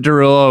Jason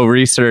Derulo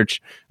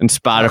research and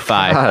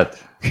Spotify.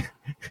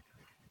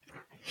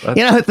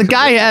 The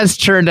guy has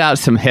churned out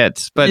some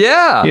hits, but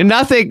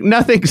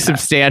nothing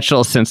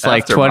substantial since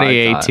like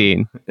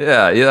 2018.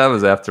 Yeah, that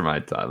was after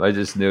my time. I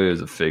just knew he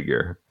was a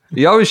figure.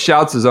 He always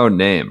shouts his own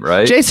name,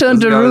 right? Jason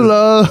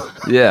Derulo.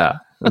 Yeah,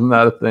 isn't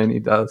that a thing he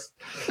does?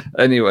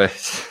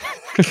 Anyways.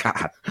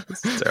 God,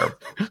 this is terrible.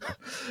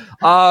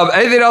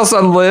 Anything else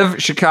on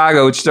LIV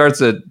Chicago, which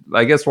starts at,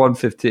 I guess,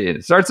 1:15.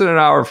 It starts in an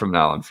hour from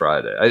now on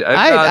Friday.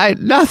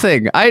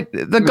 Nothing.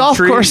 The golf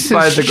course is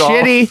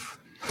shitty.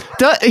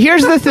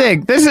 Here's the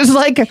thing. This is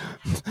like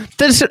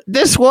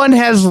this one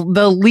has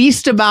the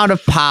least amount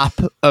of pop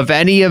of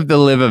any of the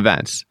LIV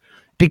events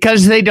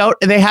because they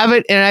have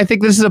it, and I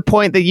think this is a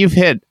point that you've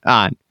hit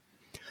on.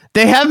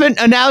 They haven't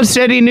announced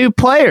any new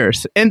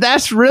players, and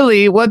that's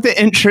really what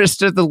the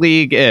interest of the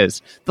league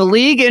is. The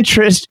league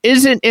interest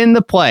isn't in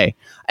the play,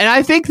 and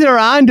I think they're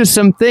on to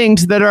some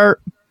things that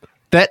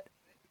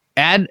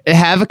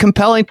have a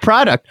compelling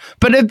product.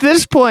 But at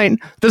this point,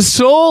 the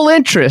sole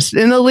interest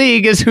in the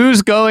league is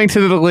who's going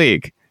to the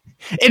league.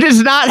 It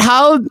is not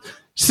how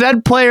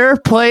said player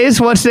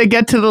plays once they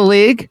get to the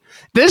league.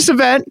 This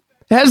event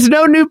has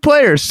no new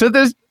players, so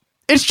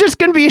it's just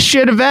going to be a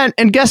shit event.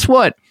 And guess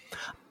what?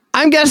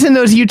 I'm guessing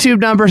those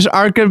YouTube numbers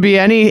aren't going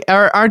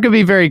to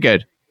be very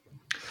good.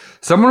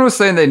 Someone was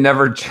saying it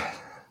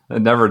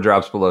never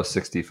drops below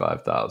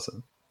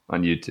 65,000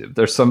 on YouTube.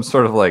 There's some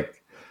sort of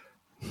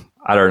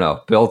I don't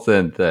know,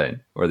 built-in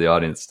thing where the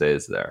audience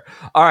stays there.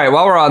 All right,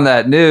 while we're on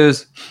that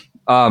news,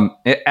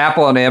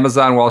 Apple and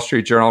Amazon, Wall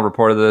Street Journal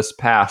reported this,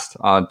 passed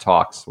on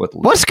talks with.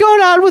 What's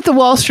going on with the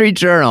Wall Street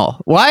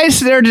Journal? Why is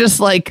there just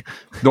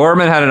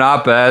Norman had an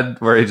op-ed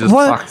where he just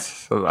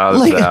talked out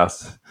of his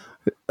ass.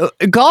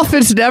 Golf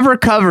is never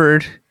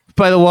covered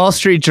by the Wall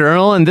Street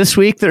Journal, and this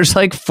week there's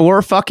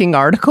 4 fucking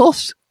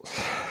articles.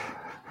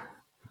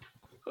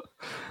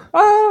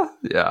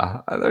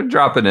 Yeah, they're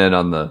dropping in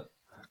on the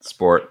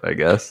sport, I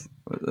guess.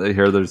 They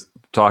hear there's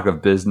talk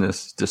of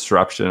business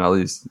disruption, all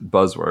these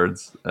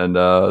buzzwords, and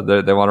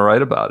they want to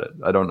write about it.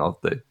 I don't know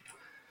if they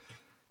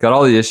got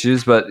all the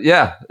issues, but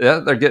yeah,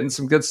 they're getting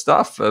some good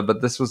stuff.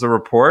 But this was a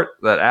report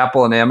that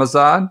Apple and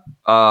Amazon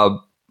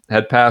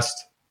had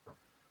passed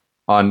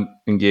on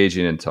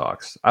engaging in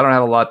talks. I don't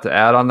have a lot to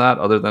add on that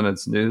other than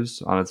it's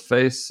news on its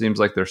face. Seems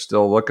like they're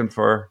still looking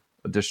for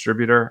a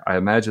distributor. I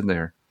imagine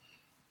they're,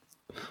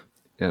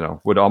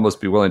 would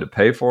almost be willing to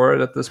pay for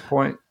it at this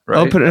point.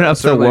 Right? Opening up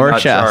the war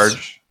chest.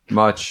 Charge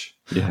much.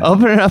 Yeah.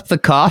 Opening up the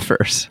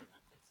coffers.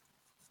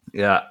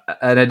 Yeah.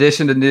 In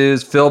addition to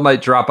news, Phil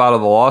might drop out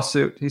of the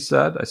lawsuit, he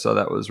said. I saw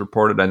that was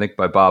reported, I think,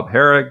 by Bob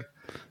Herrig.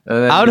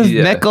 Out of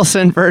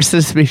Mickelson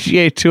versus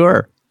PGA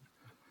Tour.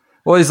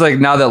 Well, he's like,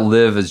 now that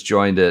LIV has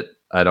joined it,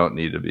 I don't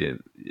need to be,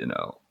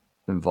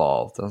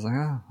 involved. I was like,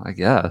 I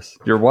guess.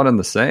 You're one and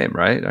the same,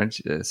 right? Aren't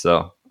you?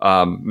 So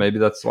maybe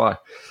that's why.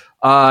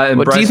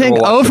 What do you think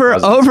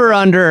over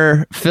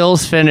under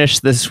Phil's finish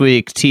this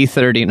week,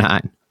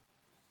 T39?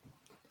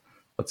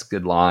 That's a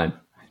good line.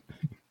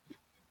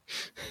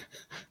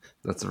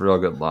 That's a real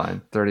good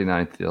line.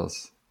 39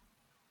 feels.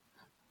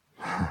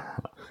 God,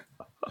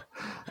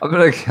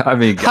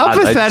 how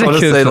pathetic I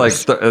just is want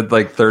to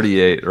say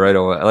 38 right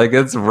away.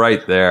 It's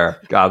right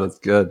there. God, that's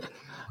good.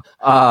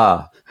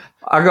 I'll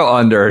go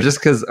under just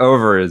because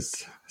over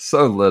is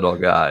so little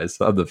guys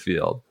on the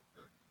field.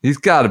 He's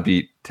got to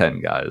beat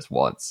 10 guys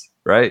once,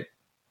 right?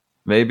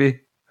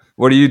 Maybe.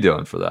 What are you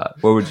doing for that?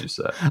 What would you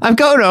say? I'm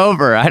going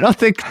over. I don't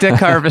think Dick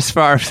Harvest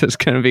Farms is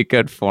going to be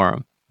good for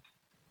him.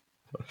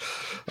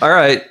 All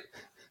right.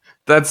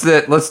 That's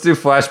it. Let's do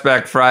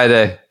Flashback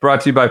Friday.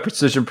 Brought to you by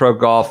Precision Pro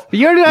Golf.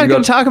 You're not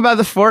going to talk about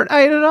the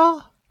Fortnite at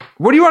all?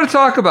 What do you want to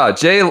talk about?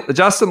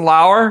 Justin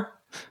Lauer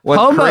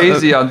went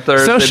crazy on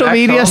Thursday. Social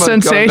media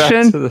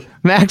sensation.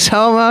 Max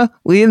Homa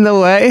leading the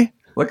way.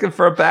 Looking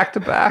for a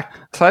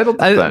back-to-back title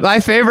defense. My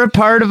favorite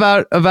part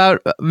about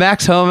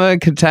Max Homa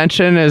and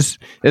contention is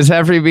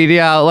every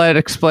media outlet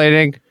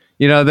explaining,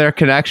 their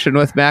connection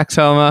with Max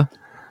Homa.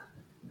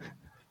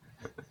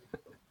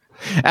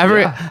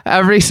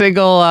 Every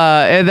single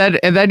and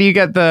then you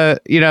get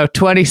the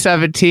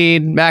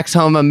 2017 Max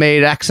Homa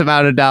made X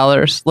amount of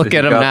dollars. Look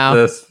at him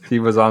now. He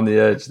was on the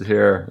edge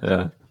here.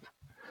 Yeah,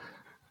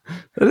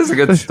 it is a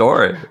good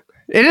story.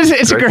 It is.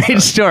 It's a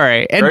great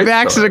story, and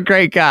Max is a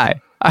great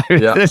guy.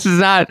 It's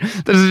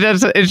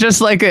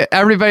just like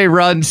everybody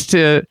runs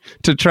to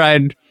try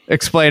and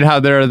explain how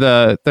they're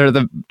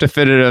the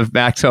definitive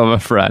Max Homa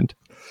friend.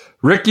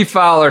 Ricky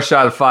Fowler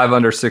shot a 5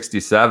 under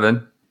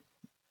 67.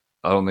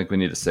 I don't think we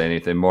need to say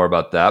anything more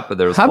about that, but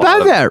there was how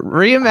about that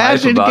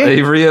reimagined game?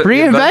 He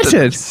reinvented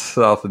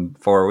himself in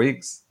 4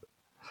 weeks.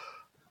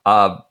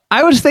 I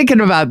was thinking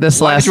about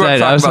this last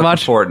night. I was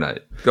watching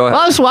Fortnite. Go ahead.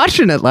 Well, I was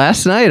watching it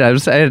last night. I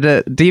had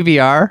a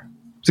DVR. It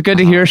was good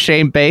to hear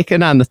Shane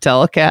Bacon on the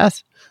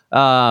telecast.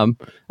 I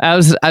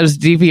was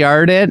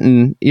DVR'd it,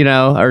 and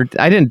or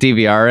I didn't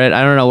DVR it.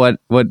 I don't know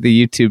what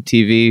the YouTube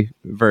TV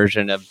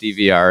version of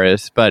DVR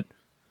is, but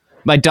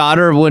my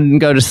daughter wouldn't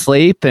go to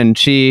sleep, and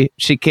she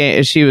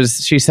can't.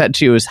 She said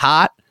she was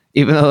hot,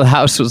 even though the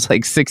house was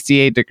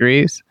 68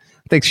 degrees.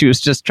 I think she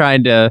was just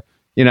trying to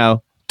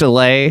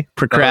delay,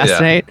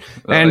 procrastinate.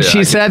 And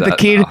she said the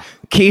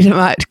key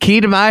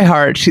to my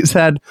heart. She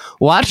said,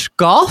 watch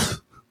golf.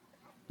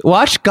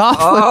 Watch golf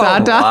with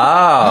Dada.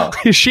 Wow.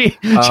 she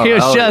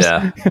was just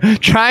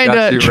trying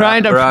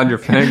to around your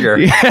finger.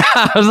 Yeah,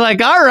 I was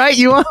like, all right,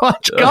 you want to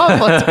watch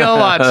golf? Let's go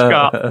watch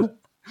golf.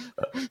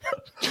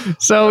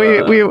 So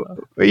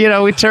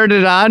we turned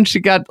it on. She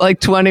got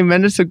 20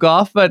 minutes of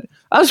golf, but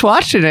I was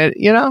watching it.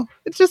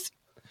 It's just,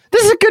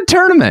 this is a good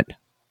tournament.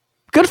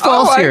 Good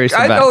fall series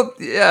event. I know,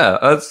 yeah,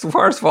 as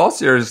far as fall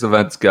series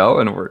events go,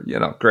 and we're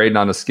grading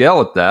on a scale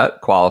with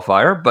that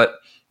qualifier, but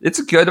it's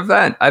a good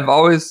event. I've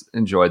always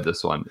enjoyed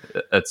this one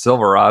at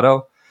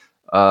Silverado.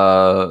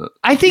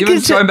 I think even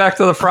it's going back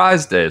to the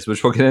Fries days,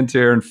 which we'll get into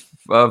here in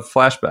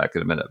flashback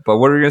in a minute. But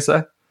what are you going to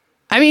say?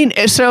 I mean,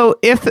 so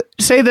if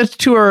say the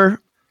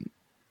tour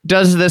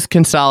does this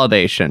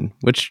consolidation,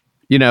 which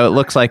it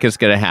looks like it's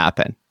going to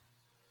happen,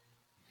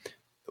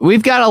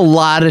 we've got a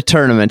lot of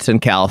tournaments in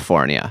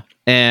California,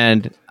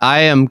 and I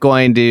am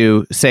going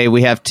to say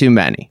we have too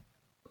many.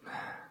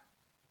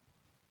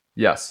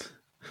 Yes.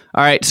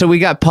 All right, so we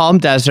got Palm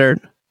Desert.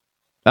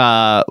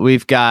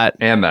 We've got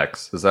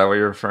Amex. Is that what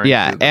you're referring to?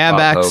 Yeah,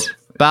 Amex,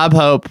 Bob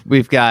Hope.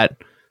 We've got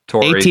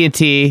Torrey.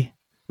 AT&T.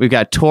 We've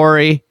got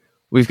Torrey.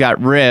 We've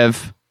got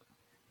Riv.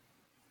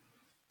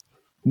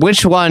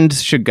 Which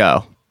ones should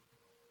go?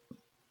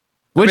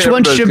 Which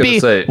ones should be?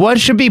 What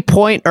should be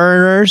point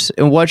earners,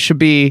 and what should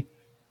be?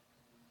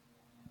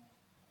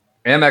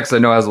 Amex, I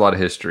know, has a lot of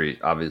history.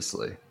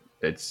 Obviously,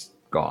 it's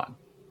gone.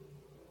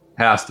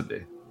 Has to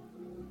be.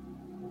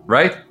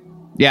 Right?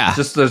 Yeah.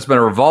 Just there's been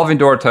a revolving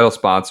door of title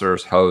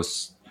sponsors,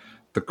 hosts.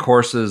 The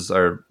courses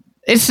are.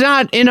 It's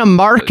not in a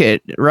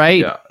market,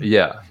 right?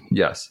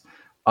 Yes.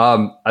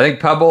 I think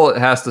Pebble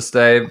has to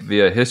stay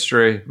via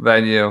history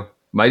venue.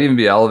 Might even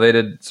be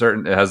elevated.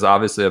 It has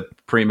obviously a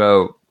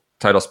primo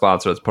title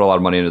sponsor that's put a lot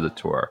of money into the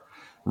tour.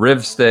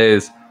 Riv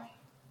stays.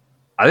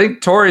 I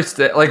think Torrey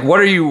stay. Like, what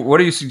are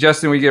you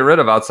suggesting we get rid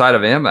of outside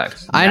of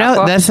Amex? I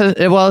know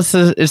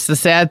it's the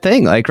sad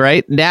thing. Like,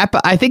 right, Napa.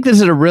 I think this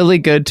is a really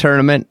good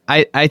tournament.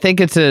 I think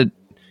it's a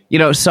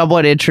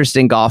somewhat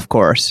interesting golf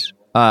course.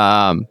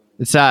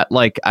 It's not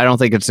like, I don't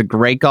think it's a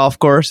great golf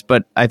course,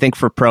 but I think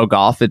for pro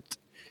golf,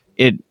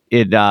 it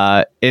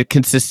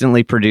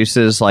consistently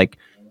produces like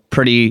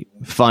pretty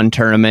fun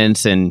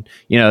tournaments, and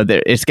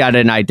it's got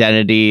an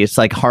identity. It's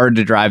like hard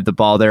to drive the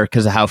ball there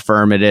because of how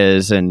firm it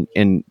is, and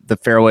in the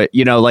fairway,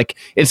 like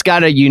it's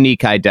got a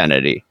unique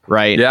identity,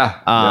 right?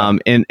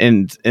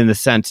 In the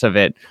sense of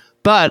it,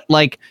 but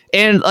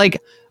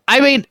I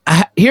mean,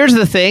 here's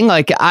the thing.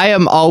 Like, I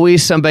am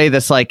always somebody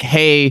that's like,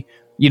 hey,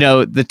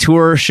 the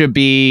tour should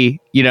be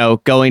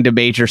going to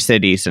major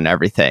cities and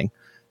everything.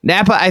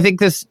 Napa, I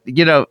think this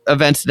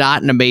event's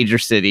not in a major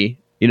city.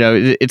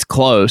 It's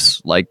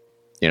close. Like,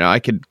 I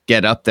could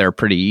get up there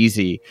pretty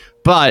easy.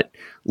 But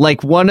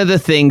like, one of the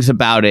things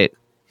about it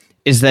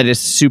is that it's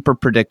super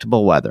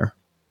predictable weather.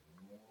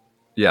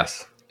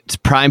 Yes. It's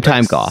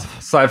primetime golf.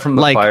 Aside from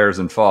the fires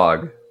and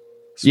fog.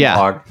 Smog.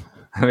 Yeah.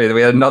 I mean,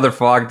 we had another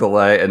fog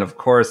delay. And of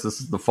course, this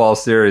is the fall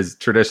series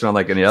tradition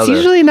unlike any other. It's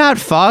usually not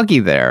foggy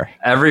there.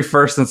 Every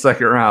first and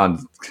second round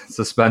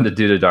suspended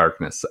due to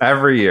darkness.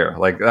 Every year.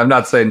 Like, I'm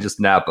not saying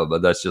just Napa,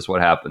 but that's just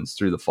what happens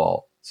through the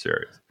fall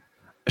series.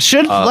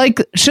 Should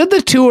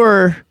the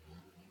tour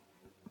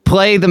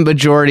play the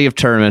majority of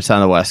tournaments on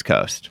the West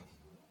Coast?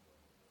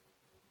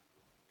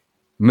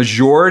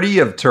 Majority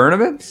of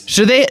tournaments?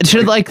 Should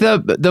like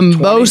the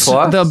most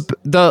plus?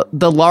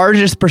 the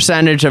largest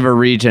percentage of a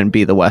region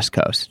be the West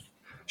Coast?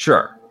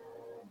 Sure.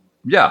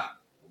 Yeah,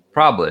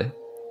 probably.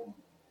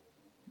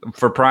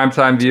 For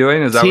primetime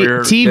viewing, is that what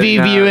you're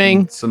TV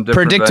viewing, some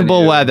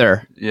predictable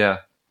weather. Yeah.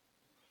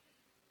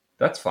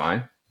 That's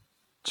fine.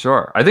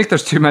 Sure. I think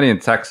there's too many in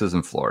Texas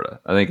and Florida.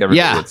 I think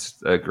everybody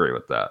would agree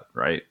with that,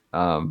 right?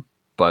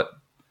 But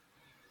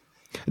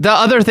the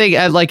other thing,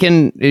 like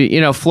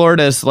in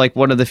Florida is like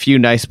one of the few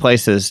nice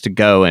places to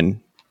go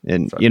in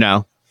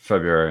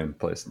February and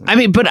places. I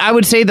mean, but I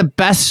would say the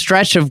best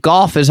stretch of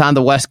golf is on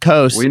the West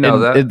Coast. We know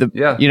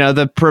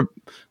that.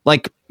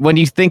 Like when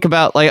you think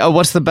about like, oh,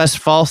 what's the best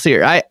fall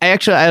series? I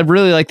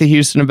really like the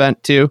Houston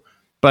event too,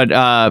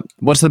 but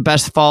what's the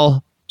best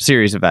fall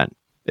series event?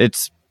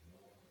 It's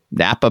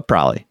Napa,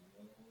 probably.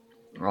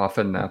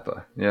 Often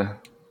Napa, yeah.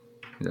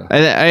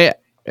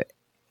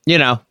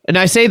 And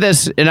I say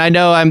this, and I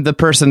know I'm the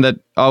person that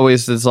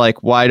always is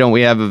like, why don't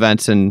we have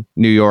events in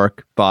New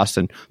York,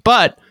 Boston?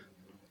 But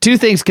two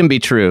things can be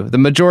true. The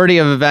majority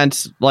of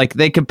events, like,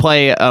 they could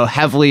play a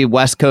heavily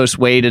West Coast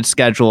weighted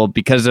schedule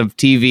because of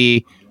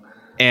TV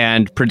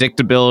and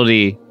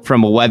predictability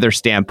from a weather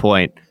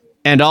standpoint,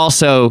 and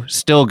also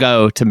still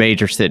go to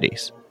major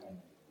cities.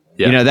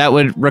 Yeah. That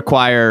would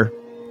require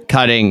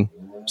cutting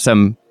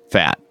some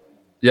fat.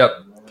 Yep.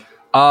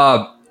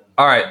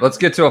 All right, let's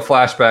get to a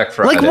flashback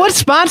Friday. Like, what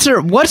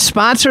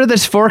sponsor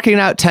that's forking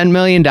out $10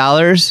 million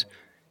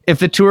if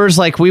the tour's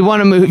like, we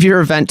want to move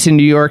your event to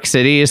New York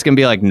City, is going to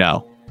be like,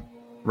 no.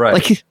 Right.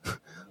 Like,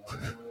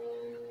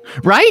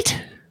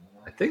 right?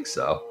 I think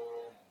so.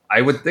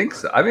 I would think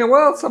so. I mean,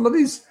 well, some of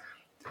these...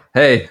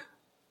 Hey,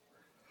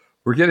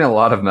 we're getting a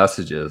lot of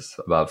messages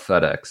about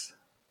FedEx.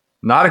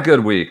 Not a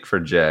good week for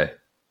Jay.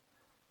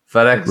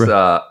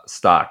 FedEx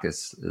stock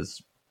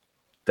is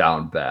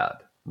down bad.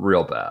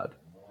 Real bad.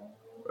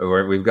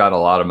 We've got a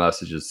lot of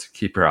messages to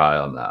keep your eye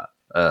on that.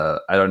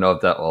 I don't know if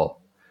that will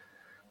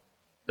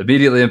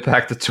immediately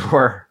impact the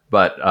tour,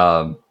 but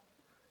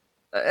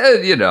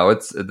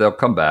they'll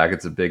come back.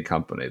 It's a big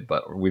company,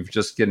 but we've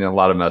just getting a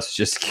lot of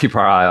messages to keep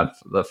our eye on.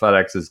 The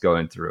FedEx is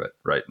going through it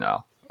right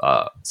now,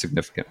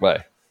 significant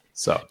way.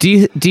 So, do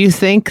you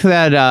think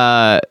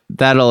that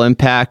that'll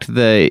impact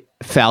the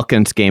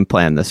Falcons game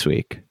plan this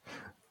week?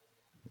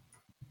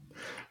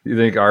 You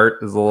think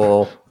Art is a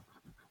little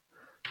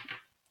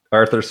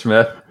Arthur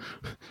Smith?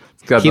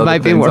 He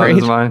might be worried. On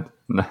his mind?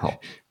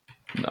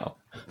 No.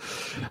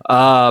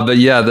 But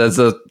yeah, that's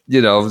a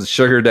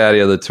sugar daddy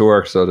of the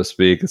tour, so to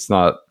speak. It's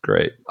not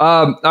great.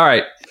 All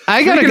right.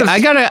 I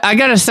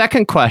got a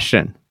second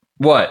question.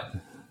 What?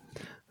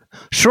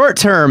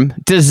 Short-term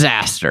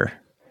disaster,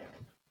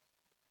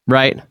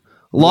 right?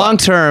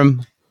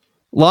 Long-term,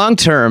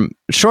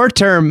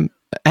 short-term.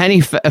 Any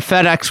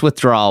FedEx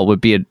withdrawal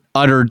would be an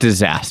utter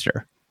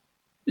disaster.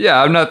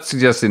 Yeah, I'm not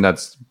suggesting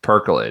that's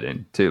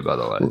percolating too, by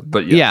the way.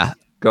 But yeah.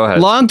 Go ahead.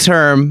 Long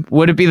term,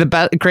 would it be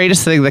the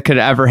greatest thing that could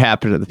ever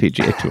happen to the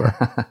PGA Tour?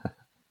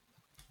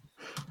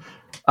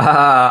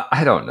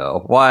 I don't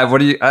know. Why? What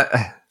do you?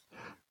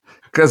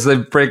 Because they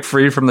break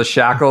free from the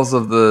shackles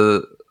of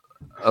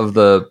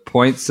the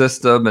point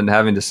system and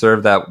having to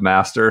serve that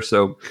master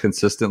so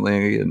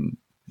consistently and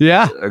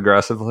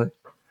aggressively.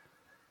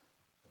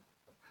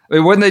 I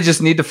mean, wouldn't they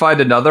just need to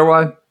find another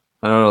one?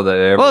 I don't know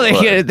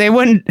that they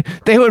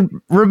wouldn't. They would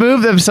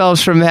remove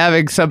themselves from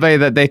having somebody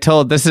that they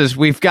told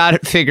we've got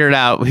it figured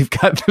out. We've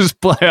got this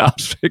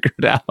playoffs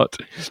figured out.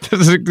 This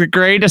is the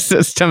greatest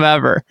system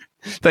ever.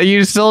 That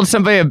you sold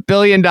somebody $1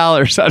 billion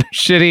on a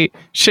shitty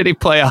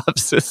playoff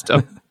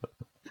system.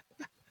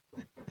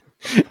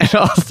 And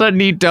all of a sudden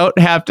you don't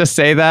have to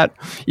say that.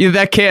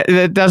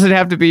 That doesn't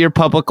have to be your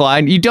public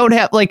line. You don't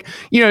have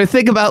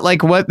think about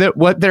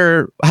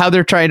how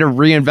they're trying to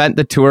reinvent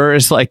the tour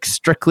is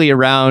strictly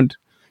around.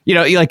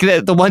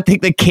 The one thing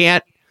they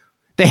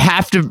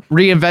have to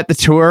reinvent the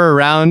tour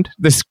around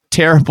this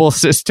terrible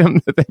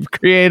system that they've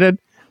created,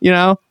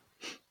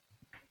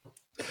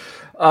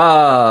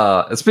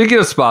 Speaking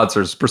of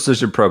sponsors,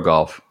 Precision Pro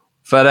Golf,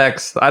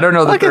 FedEx. I don't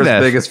know that they're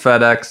as big as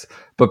FedEx,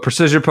 but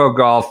Precision Pro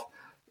Golf.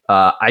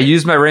 I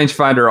used my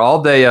rangefinder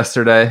all day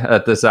yesterday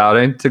at this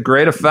outing to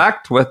great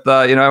effect with,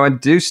 I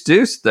went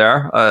deuce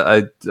there.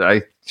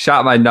 I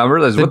shot my number.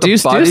 There's the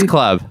Deuce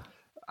Club.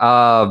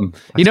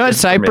 At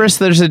Cyprus,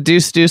 there's a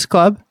Deuce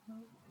Club.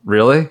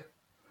 Really?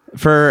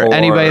 For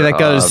anybody that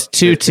goes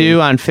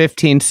 2-2 on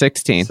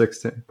 15-16.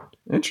 16.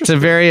 Interesting. It's a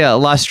very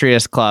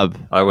illustrious club.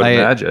 I would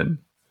imagine.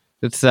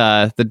 It's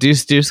the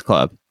Deuce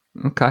Club.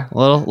 Okay. A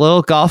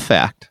little golf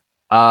fact.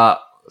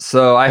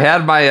 So I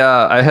had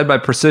my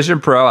Precision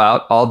Pro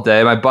out all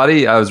day. My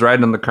buddy, I was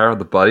riding in the car with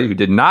a buddy who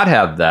did not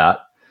have that.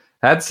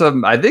 Had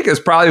some, I think it's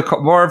probably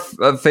more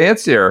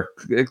fancier,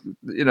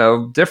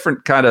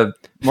 different kind of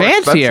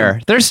fancier.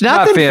 Expensive. There's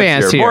nothing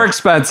fancier. More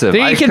expensive.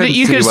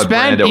 You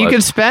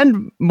could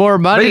spend more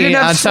money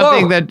on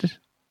something that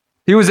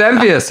he was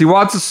envious. He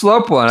wants a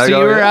slope one. So you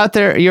were out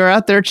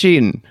there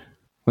cheating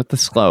with the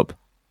slope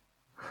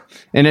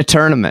in a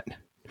tournament.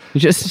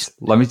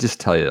 Let me just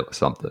tell you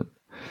something.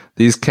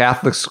 These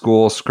Catholic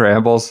school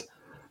scrambles,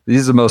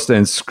 these are the most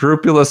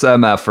unscrupulous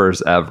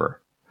MFers ever.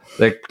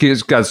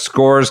 He's got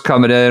scores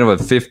coming in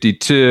with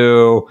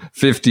 52,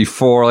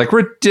 54,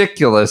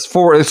 ridiculous.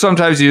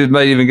 Sometimes you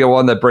might even get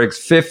one that breaks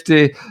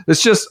 50.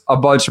 It's just a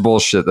bunch of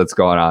bullshit that's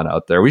going on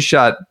out there. We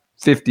shot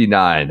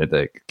 59, I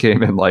think.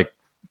 Came in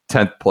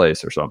 10th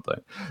place or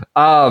something.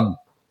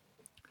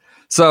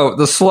 So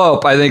the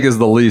slope, I think, is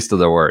the least of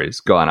the worries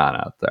going on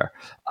out there.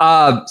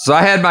 So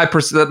I had my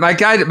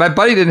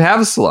buddy didn't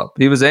have a slope.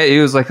 He was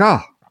like,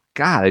 oh,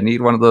 God, I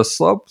need one of those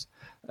slopes.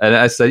 And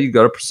I said, you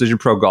go to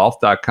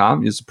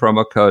precisionprogolf.com, use the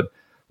promo code.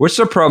 What's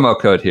the promo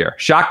code here?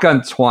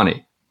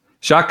 Shotgun20.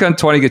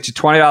 Shotgun20 gets you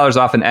 $20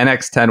 off an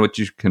NX10, which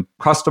you can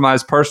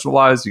customize,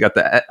 personalize. You got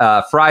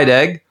the fried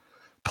egg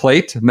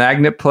plate,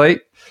 magnet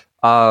plate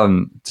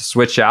to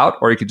switch out,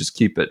 or you could just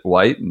keep it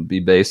white and be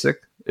basic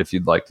if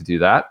you'd like to do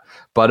that.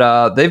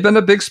 But they've been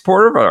a big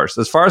supporter of ours.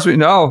 As far as we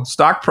know,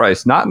 stock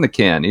price, not in the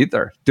can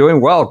either. Doing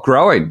well,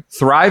 growing,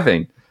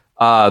 thriving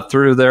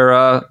through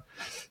their...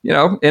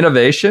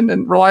 innovation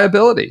and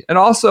reliability, and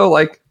also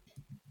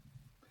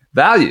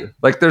value.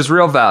 There's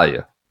real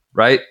value,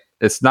 right?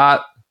 It's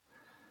not.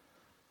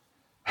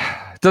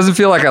 It doesn't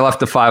feel like I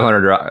left a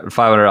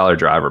 $500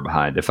 driver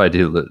behind. If I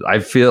do, I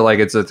feel like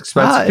it's an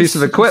expensive piece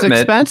of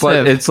equipment,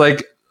 but it's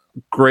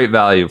great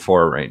value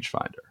for a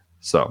rangefinder.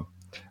 So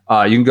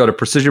you can go to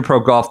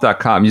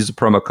precisionprogolf.com, use the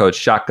promo code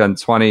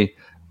Shotgun20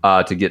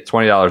 to get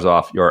 $20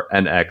 off your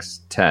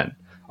NX10.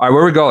 All right,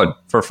 where are we going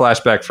for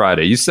Flashback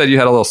Friday? You said you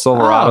had a little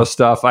Silverado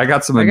stuff. I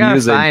got some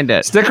amusing. Find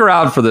it. Stick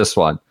around for this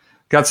one.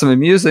 Got some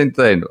amusing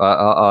thing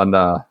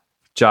on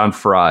John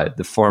Fry,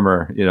 the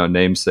former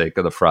namesake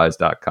of the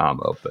Fries.com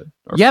Open.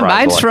 Yeah,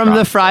 mine's from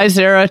the Fries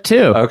era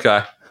too.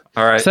 Okay,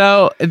 all right.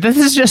 So this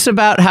is just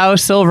about how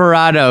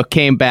Silverado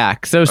came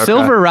back. So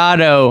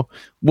Silverado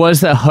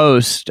was the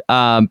host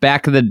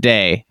back in the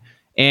day.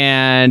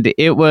 And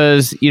it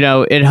was,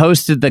 it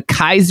hosted the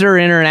Kaiser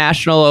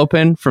International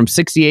Open from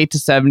 68 to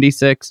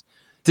 76.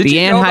 Did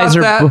you know about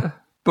that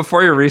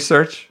before your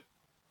research?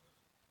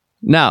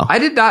 No. I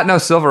did not know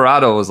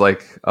Silverado was a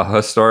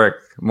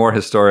more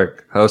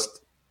historic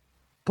host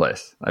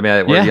place. I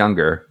mean, we're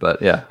younger, but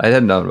yeah, I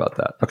hadn't known about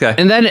that. Okay.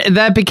 And then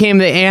that became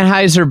the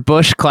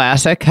Anheuser-Busch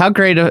Classic. How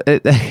great. You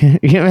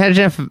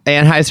imagine if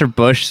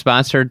Anheuser-Busch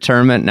sponsored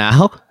tournament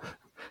now?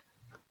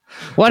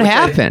 What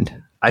happened?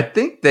 I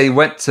think they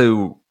went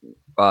to.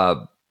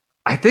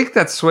 I think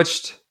that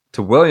switched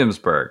to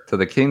Williamsburg to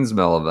the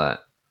Kingsmill event.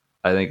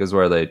 I think is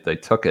where they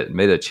took it and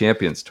made a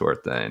Champions Tour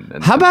thing.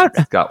 And how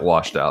about got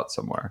washed out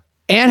somewhere?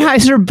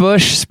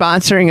 Anheuser-Busch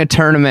sponsoring a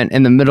tournament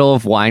in the middle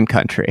of wine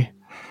country.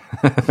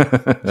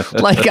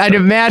 Like I'd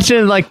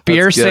imagine like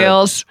beer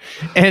sales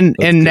and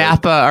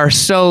Napa are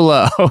so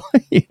low.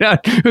 You know,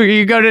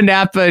 you go to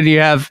Napa and you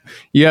have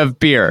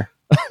beer.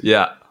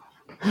 Yeah.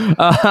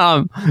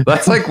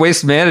 That's like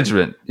waste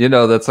management. You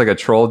know, that's like a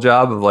troll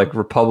job of like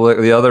Republic,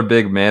 the other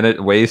big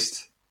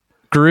waste.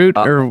 Groot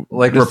or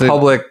like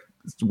Republic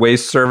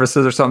Waste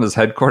Services or something is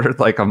headquartered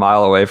like a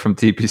mile away from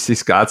TPC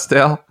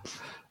Scottsdale.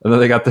 And then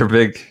they got their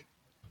big,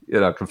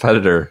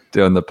 competitor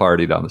doing the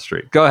party down the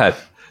street. Go ahead.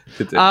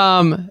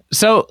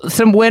 So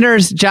some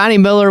winners, Johnny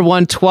Miller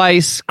won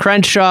twice,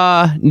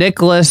 Crenshaw,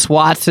 Nicholas,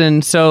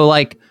 Watson. So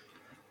like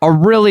a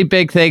really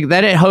big thing.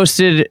 Then it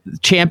hosted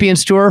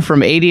Champions Tour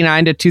from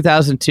 89 to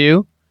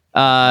 2002.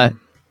 And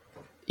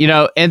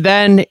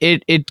then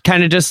it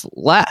kind of just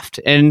left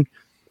and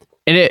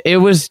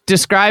it was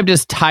described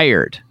as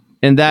tired.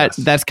 And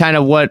that's kind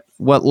of what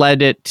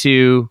led it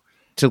to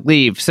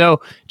leave.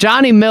 So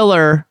Johnny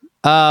Miller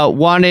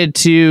wanted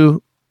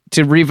to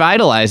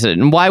revitalize it.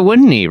 And why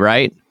wouldn't he,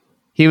 right?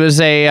 He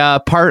was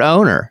a part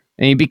owner,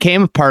 and he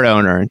became a part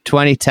owner in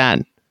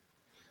 2010.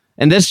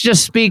 And this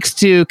just speaks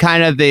to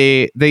kind of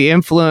the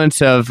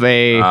influence of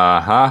a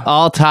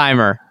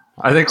all-timer.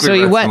 I think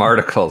we read some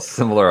articles,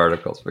 similar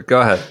articles, but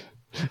go ahead.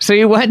 So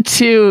you went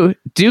to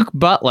Duke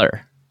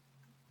Butler.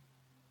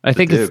 I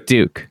think it's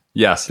Duke.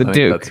 Yes, I think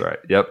Duke. That's right.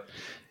 Yep.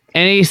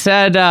 And he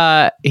said,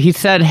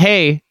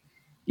 hey,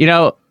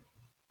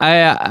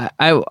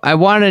 I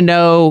want to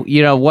know,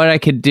 what I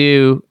could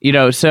do,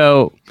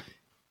 so,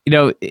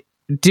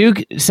 Duke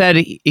said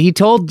he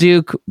told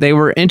Duke they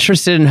were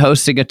interested in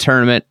hosting a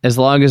tournament as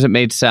long as it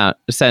made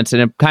sense,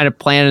 and it kind of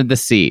planted the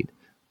seed.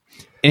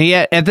 And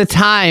at the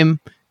time,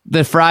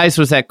 the Fries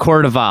was at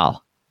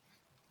Cordoval.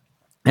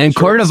 And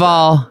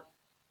Cordoval,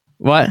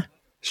 what?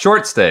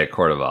 Short stay at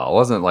Cordoval. It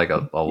wasn't like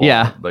a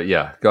long, but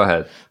yeah, go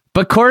ahead.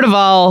 But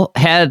Cordoval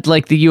had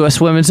like the U.S.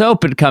 Women's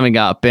Open coming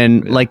up,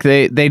 and like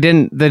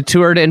the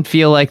tour didn't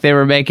feel like they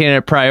were making it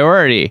a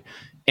priority.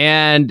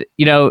 And,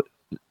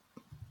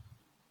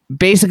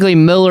 basically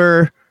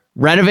Miller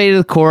renovated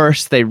the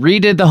course. They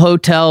redid the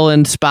hotel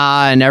and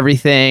spa and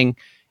everything.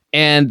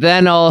 And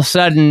then all of a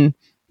sudden,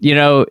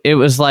 it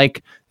was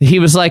like, he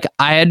was like,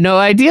 I had no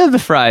idea the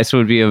Fries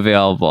would be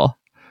available.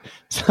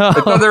 So, I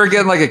thought they were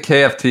getting like a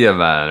KFT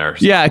event or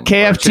something. Yeah,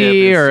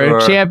 KFT or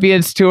a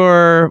Champions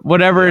Tour,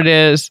 whatever it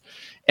is.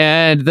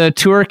 And the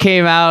tour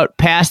came out,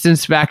 passed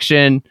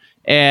inspection,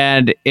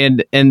 and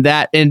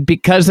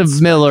because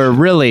of Miller,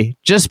 really,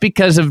 just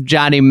because of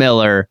Johnny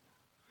Miller,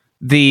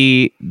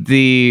 the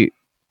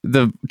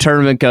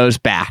tournament goes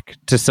back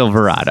to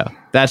Silverado.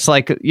 That's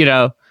like,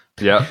 yeah.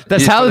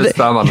 That's how his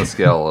thumb on the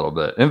scale a little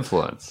bit.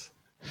 Influence.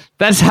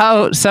 That's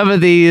how some of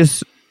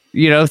these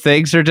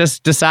things are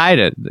just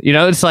decided.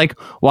 It's like,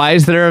 why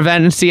is there an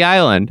event in Sea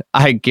Island?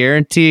 I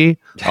guarantee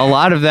a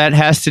lot of that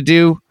has to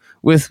do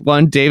with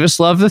one Davis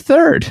Love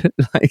III.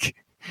 Like,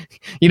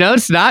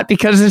 it's not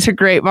because it's a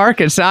great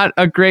market. It's not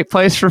a great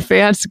place for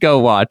fans to go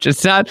watch.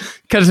 It's not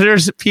because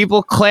there's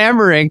people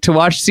clamoring to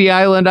watch Sea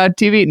Island on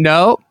TV.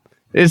 No,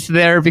 it's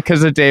there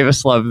because of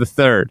Davis Love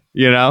III,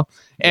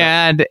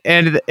 and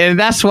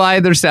that's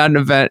why there's not an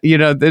event,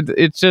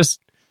 it's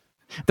just,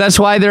 that's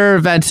why there are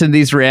events in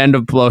these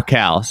random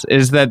locales,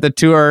 is that the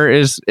tour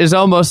is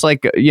almost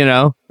like,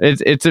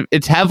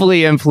 it's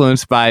heavily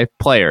influenced by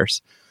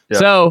players. Yep.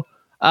 So,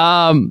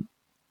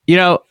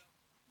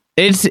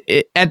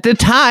 at the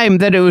time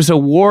that it was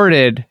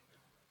awarded,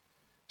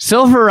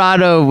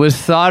 Silverado was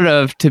thought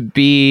of to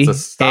be a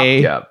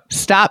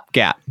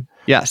stopgap.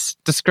 Yes,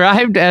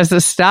 described as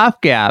a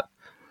stopgap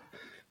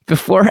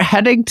before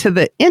heading to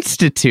the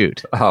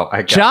Institute.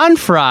 John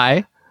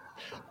Fry,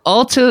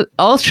 ultra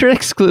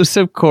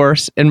exclusive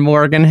course in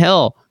Morgan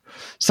Hill.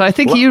 So I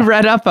think you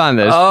read up on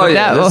this. Oh,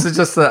 yeah. This is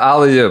just the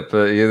alley-oop.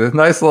 This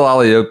nice little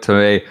alley-oop to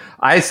me.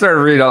 I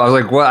started reading. I was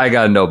like, "What? I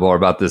got to know more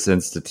about this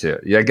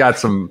institute." Yeah, got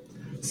some.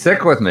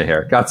 Stick with me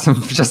here. Got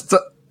some just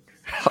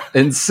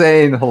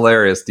insane,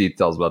 hilarious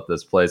details about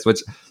this place,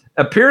 which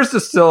appears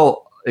to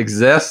still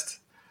exist,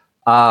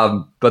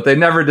 but they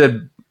never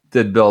did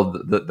build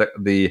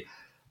the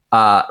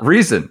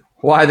reason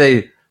why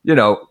they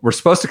were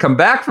supposed to come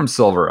back from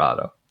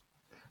Silverado.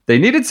 They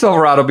needed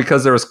Silverado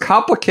because there was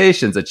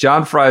complications at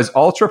John Fry's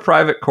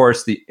ultra-private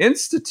course, the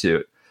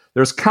Institute.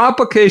 There's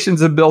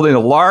complications in building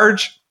a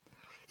large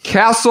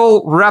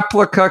castle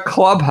replica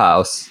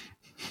clubhouse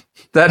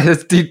that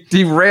has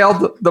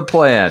derailed the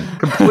plan,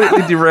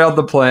 completely derailed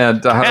the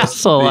plan to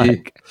host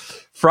the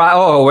Fry.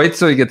 Oh, wait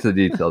till we get to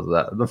the details of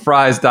that. The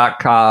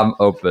Fries.com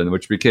Open,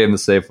 which became the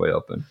Safeway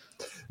Open.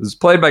 It was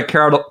played by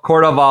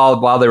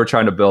Cordoval while they were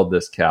trying to build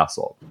this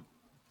castle.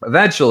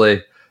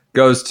 Eventually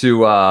goes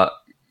to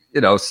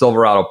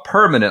Silverado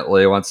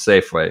permanently once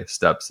Safeway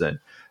steps in.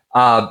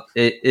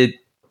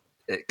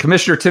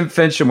 Commissioner Tim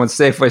Finchem, when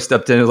Safeway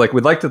stepped in, was like,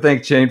 "We'd like to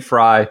thank John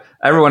Fry,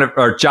 everyone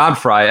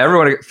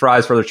at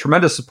Fry's for their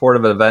tremendous support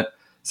of the event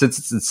since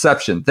its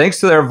inception. Thanks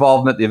to their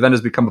involvement, the event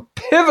has become a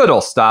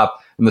pivotal stop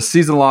in the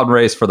season-long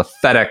race for the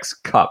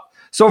FedEx Cup."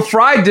 So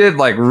Fry did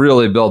like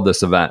really build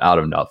this event out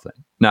of nothing.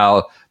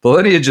 Now the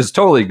lineage is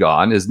totally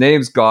gone. His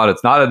name's gone.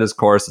 It's not at his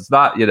course. It's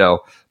not,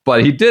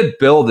 but he did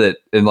build it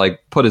and like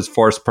put his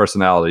forced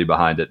personality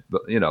behind it,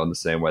 in the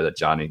same way that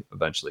Johnny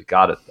eventually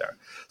got it there.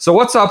 So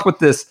what's up with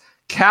this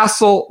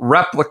castle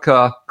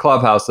replica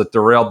clubhouse that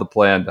derailed the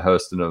plan to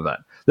host an event?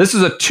 This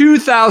is a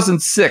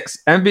 2006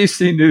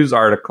 NBC News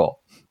article.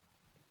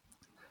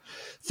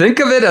 Think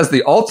of it as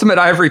the ultimate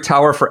ivory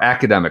tower for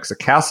academics, a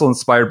castle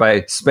inspired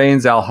by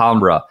Spain's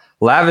Alhambra,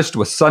 lavished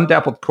with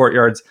sun-dappled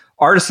courtyards,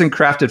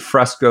 artisan-crafted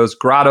frescoes,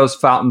 grottos,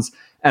 fountains,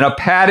 and a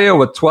patio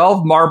with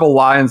 12 marble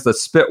lions that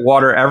spit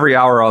water every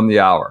hour on the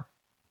hour.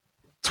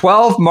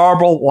 12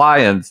 marble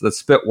lions that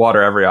spit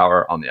water every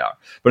hour on the hour.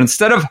 But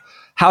instead of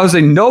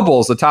housing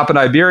nobles atop an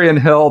Iberian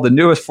hill, the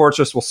newest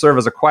fortress will serve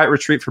as a quiet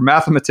retreat for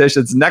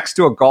mathematicians next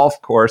to a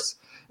golf course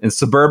in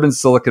suburban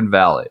Silicon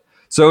Valley.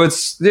 So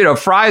it's,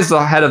 Fry's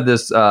the head of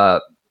this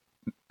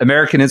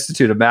American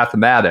Institute of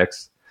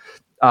Mathematics.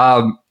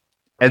 And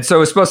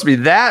so it's supposed to be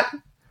that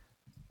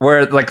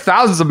where like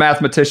thousands of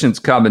mathematicians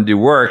come and do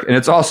work. And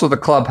it's also the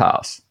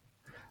clubhouse.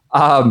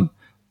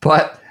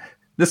 But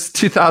this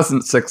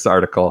 2006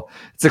 article,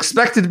 it's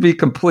expected to be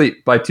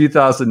complete by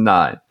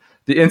 2009.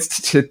 The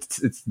Institute,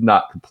 it's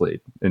not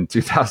complete in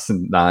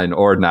 2009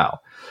 or now.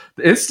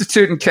 The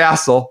Institute and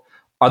Castle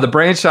are the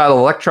brainchild of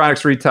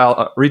electronics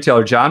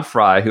retailer John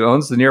Fry, who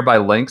owns the nearby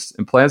links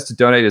and plans to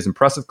donate his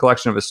impressive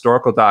collection of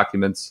historical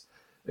documents,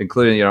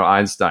 including,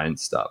 Einstein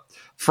stuff.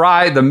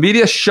 Fry, the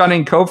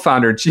media-shunning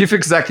co-founder and chief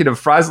executive of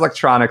Fry's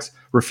Electronics,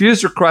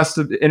 refused requests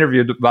to be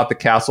interviewed about the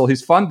castle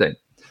he's funding.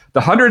 The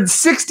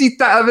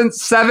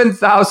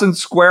 167,000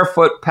 square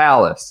foot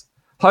palace,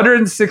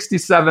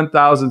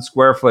 167,000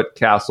 square foot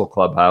castle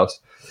clubhouse,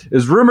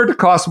 is rumored to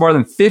cost more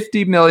than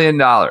 $50 million.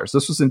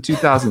 This was in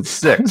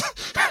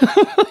 2006.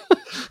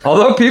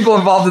 Although people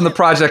involved in the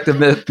project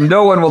admit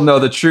no one will know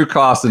the true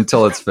cost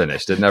until it's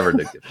finished. It never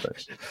did get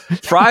finished.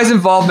 Fry's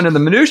involvement in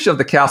the minutiae of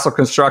the castle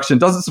construction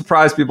doesn't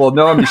surprise people.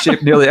 Know him. He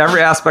shaped nearly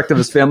every aspect of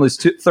his family's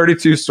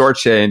 32-store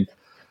chain.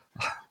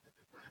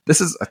 This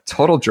is a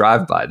total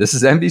drive-by. This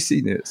is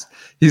NBC News.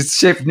 He's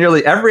shaped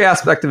nearly every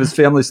aspect of his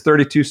family's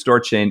 32-store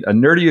chain, a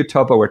nerdy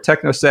utopia where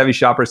techno-savvy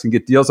shoppers can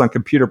get deals on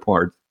computer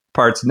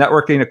parts,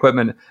 networking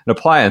equipment, and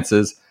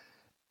appliances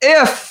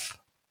if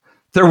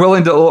they're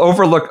willing to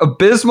overlook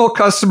abysmal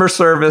customer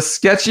service,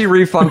 sketchy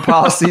refund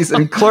policies,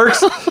 and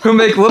clerks who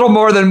make little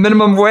more than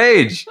minimum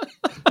wage.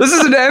 This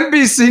is an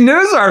NBC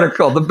News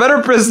article. The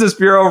Better Business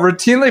Bureau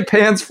routinely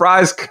pans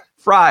Fry's.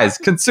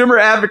 Consumer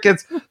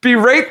advocates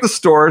berate the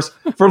stores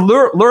for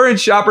luring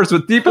shoppers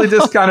with deeply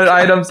discounted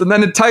items and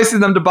then enticing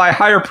them to buy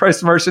higher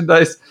priced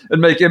merchandise and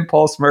make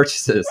impulse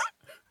purchases.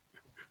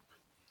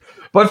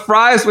 But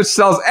Fry's, which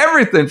sells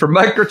everything from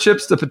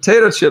microchips to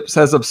potato chips,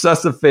 has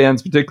obsessive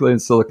fans, particularly in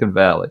Silicon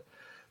Valley.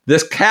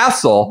 This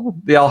castle,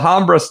 the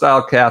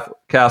Alhambra-style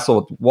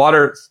castle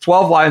with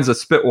 12 lions that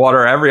spit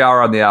water every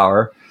hour on the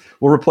hour,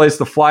 will replace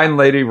the Flying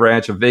Lady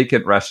Ranch, a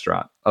vacant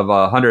restaurant of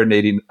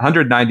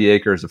 190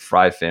 acres of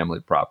Fry family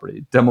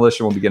property.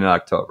 Demolition will begin in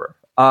October.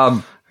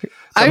 Can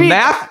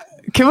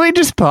we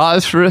just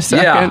pause for a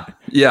second?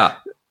 Yeah.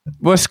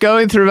 What's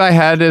going through my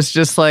head is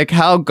just like,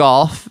 how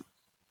golf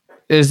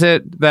is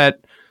it that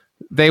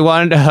they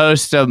wanted to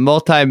host a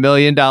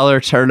multi-million-dollar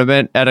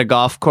tournament at a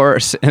golf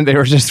course and they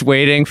were just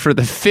waiting for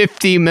the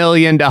 $50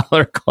 million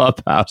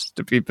clubhouse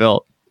to be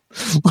built?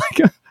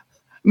 Like a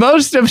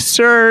most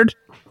absurd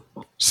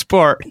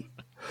sport.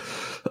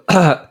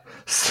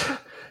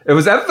 It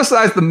was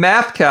emphasized the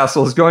math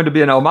castle is going to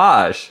be an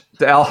homage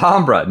to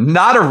Alhambra,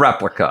 not a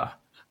replica.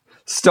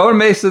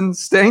 Stonemasons,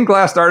 stained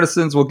glass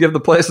artisans will give the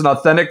place an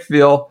authentic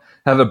feel,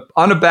 have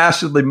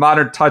unabashedly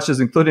modern touches,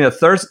 including a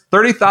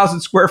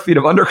 30,000 square feet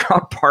of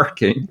underground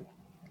parking,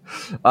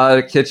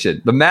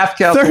 kitchen. The math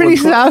castle.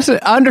 30,000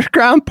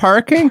 underground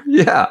parking?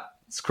 Yeah,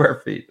 square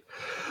feet.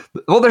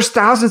 Well, there's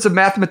thousands of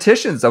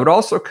mathematicians that would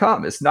also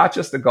come. It's not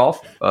just a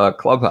golf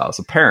clubhouse,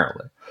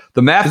 apparently.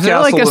 The math Is there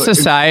castle, like a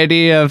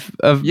society of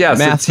yes,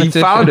 mathematicians?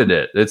 he founded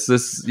it. It's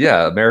this,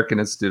 American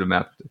Institute of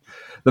Math.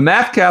 The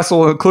math castle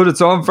will include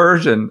its own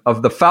version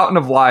of the Fountain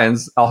of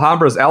Lions,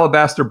 Alhambra's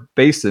alabaster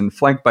basin,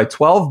 flanked by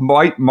 12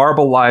 white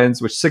marble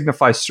lions, which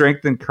signify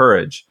strength and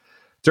courage.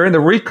 During the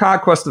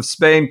reconquest of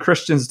Spain,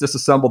 Christians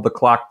disassembled the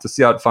clock to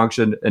see how it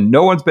functioned, and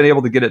no one's been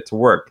able to get it to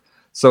work.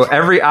 So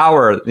every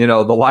hour,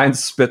 the lion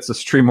spits a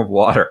stream of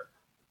water.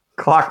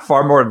 Clock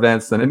far more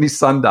advanced than any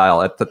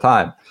sundial at the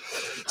time.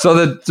 So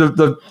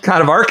the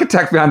kind of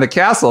architect behind the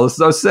castle, this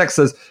is 06,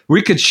 says,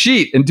 we could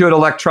cheat and do it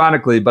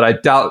electronically, but I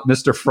doubt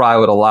Mr. Fry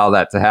would allow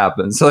that to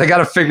happen. So they got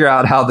to figure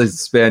out how these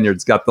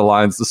Spaniards got the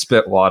lions to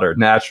spit water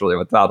naturally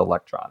without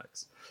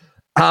electronics.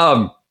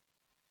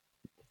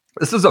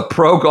 This is a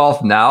Pro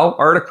Golf Now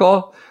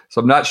article. so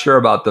I'm not sure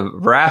about the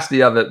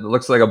veracity of it. It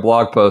looks like a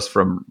blog post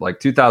from like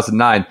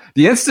 2009.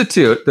 The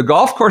Institute, the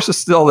golf course is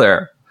still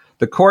there.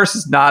 The course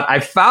is not. I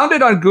found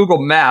it on Google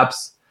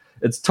Maps.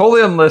 It's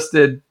totally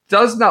unlisted.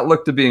 Does not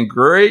look to be in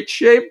great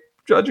shape,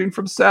 judging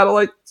from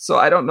satellite. So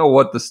I don't know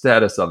what the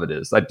status of it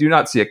is. I do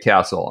not see a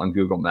castle on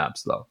Google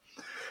Maps, though.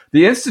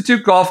 The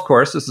Institute Golf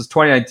Course, this is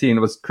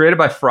 2019, was created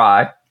by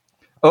Fry.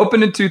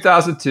 Opened in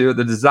 2002.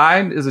 The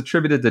design is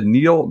attributed to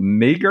Neil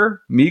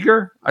Meager.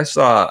 I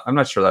saw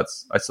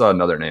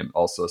another name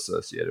also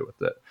associated with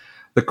it.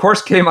 The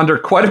course came under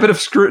quite a bit of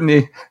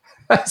scrutiny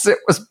as it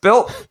was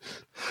built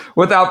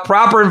without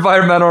proper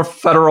environmental,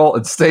 federal,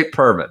 and state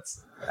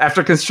permits.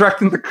 After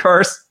constructing the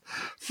course,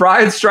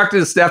 Fry instructed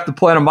his staff to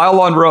plant a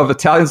mile-long row of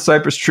Italian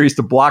cypress trees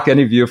to block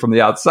any view from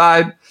the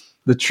outside.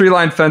 The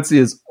tree-lined fencing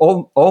is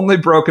only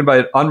broken by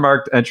an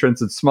unmarked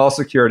entrance and small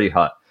security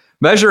hut.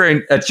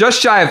 Measuring at just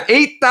shy of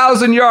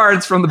 8,000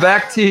 yards from the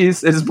back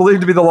tees, it is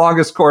believed to be the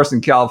longest course in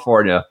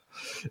California.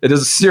 It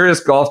is a serious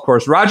golf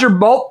course. Roger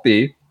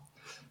Maltby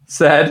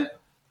said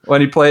when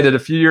he played it a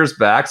few years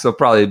back, so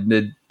probably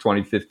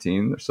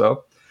mid-2015 or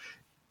so,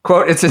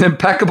 quote, "It's in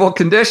impeccable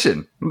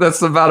condition."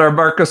 That's about our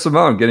Marco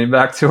Simone, getting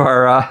back to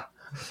our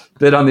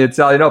bid on the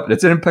Italian Open.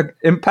 It's in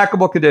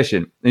impeccable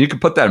condition. And you can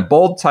put that in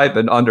bold type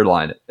and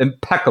underline it.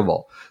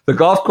 Impeccable. The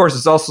golf course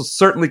is also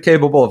certainly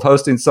capable of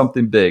hosting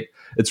something big.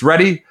 It's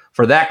ready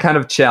for that kind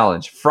of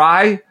challenge.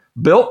 Fry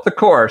built the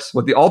course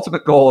with the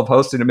ultimate goal of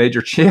hosting a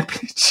major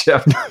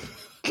championship.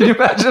 Can you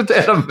imagine if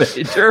they had a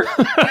major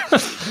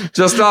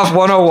just off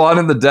 101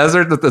 in the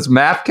desert with this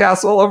map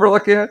castle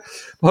overlooking it?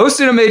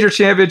 Hosting a major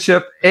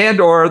championship and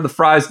or the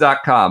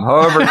Fries.com.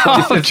 However,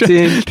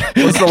 2015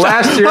 was the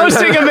last year.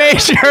 Hosting a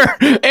major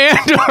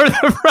and or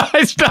the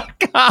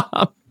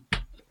Fries.com.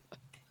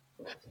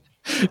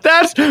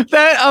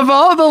 That of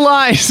all the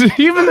lines,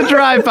 even the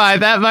drive-by,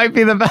 that might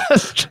be the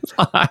best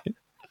line.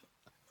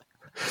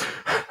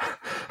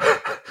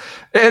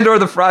 And or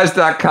the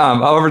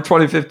Fries.com. However,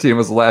 2015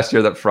 was the last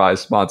year that Fries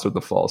sponsored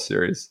the Fall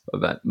Series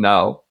event,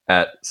 now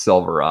at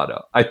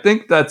Silverado. I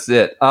think that's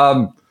it.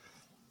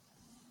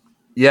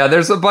 Yeah,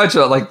 there's a bunch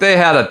of, like, they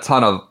had a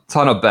ton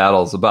of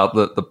battles about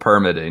the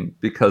permitting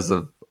because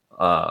of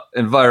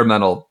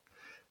environmental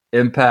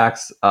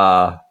impacts.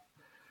 There's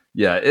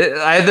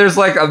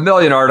like a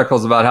million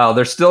articles about how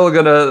they're still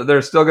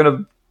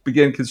gonna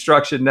begin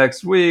construction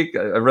next week.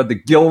 I read the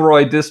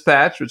Gilroy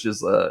Dispatch, which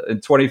is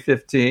in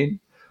 2015,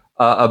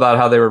 about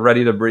how they were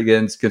ready to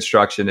begin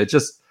construction. It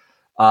just,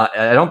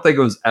 I don't think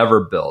it was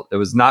ever built. It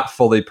was not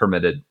fully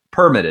permitted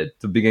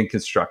to begin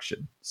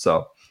construction.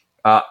 So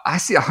I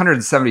see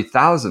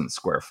 170,000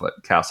 square foot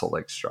Castle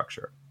Lake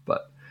structure,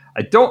 but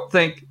I don't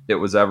think it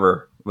was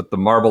ever, with the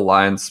marble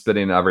lines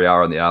spinning every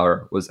hour on the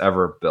hour, was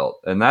ever built.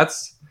 And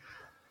that's,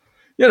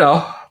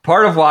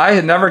 part of why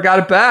it never got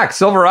it back.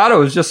 Silverado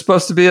was just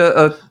supposed to be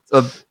a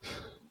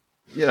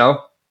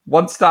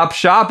one-stop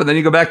shop, and then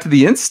you go back to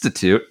the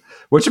Institute,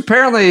 which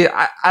apparently,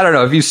 I don't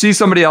know, if you see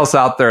somebody else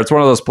out there, it's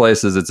one of those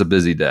places, it's a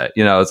busy day.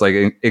 It's like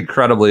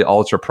incredibly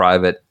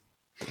ultra-private.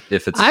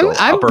 If it's still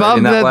I'm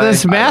bummed that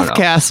this math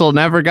castle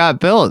never got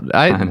built.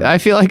 I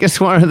feel like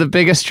it's one of the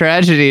biggest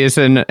tragedies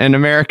in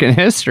American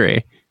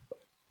history.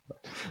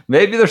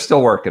 Maybe they're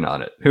still working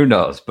on it. Who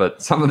knows?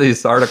 But some of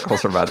these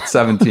articles are about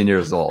 17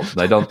 years old, and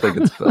I don't think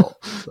it's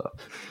built. So.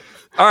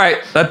 All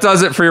right, that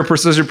does it for your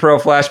Precision Pro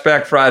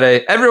Flashback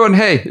Friday. Everyone,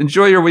 hey,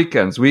 enjoy your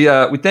weekends. We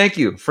thank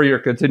you for your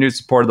continued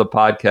support of the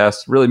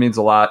podcast. Really means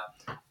a lot.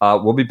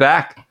 We'll be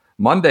back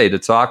Monday to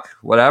talk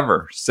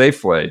whatever,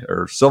 Safeway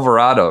or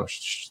Silverado,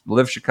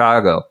 LIV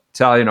Chicago,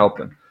 Italian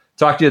Open.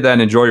 Talk to you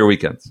then. Enjoy your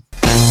weekends.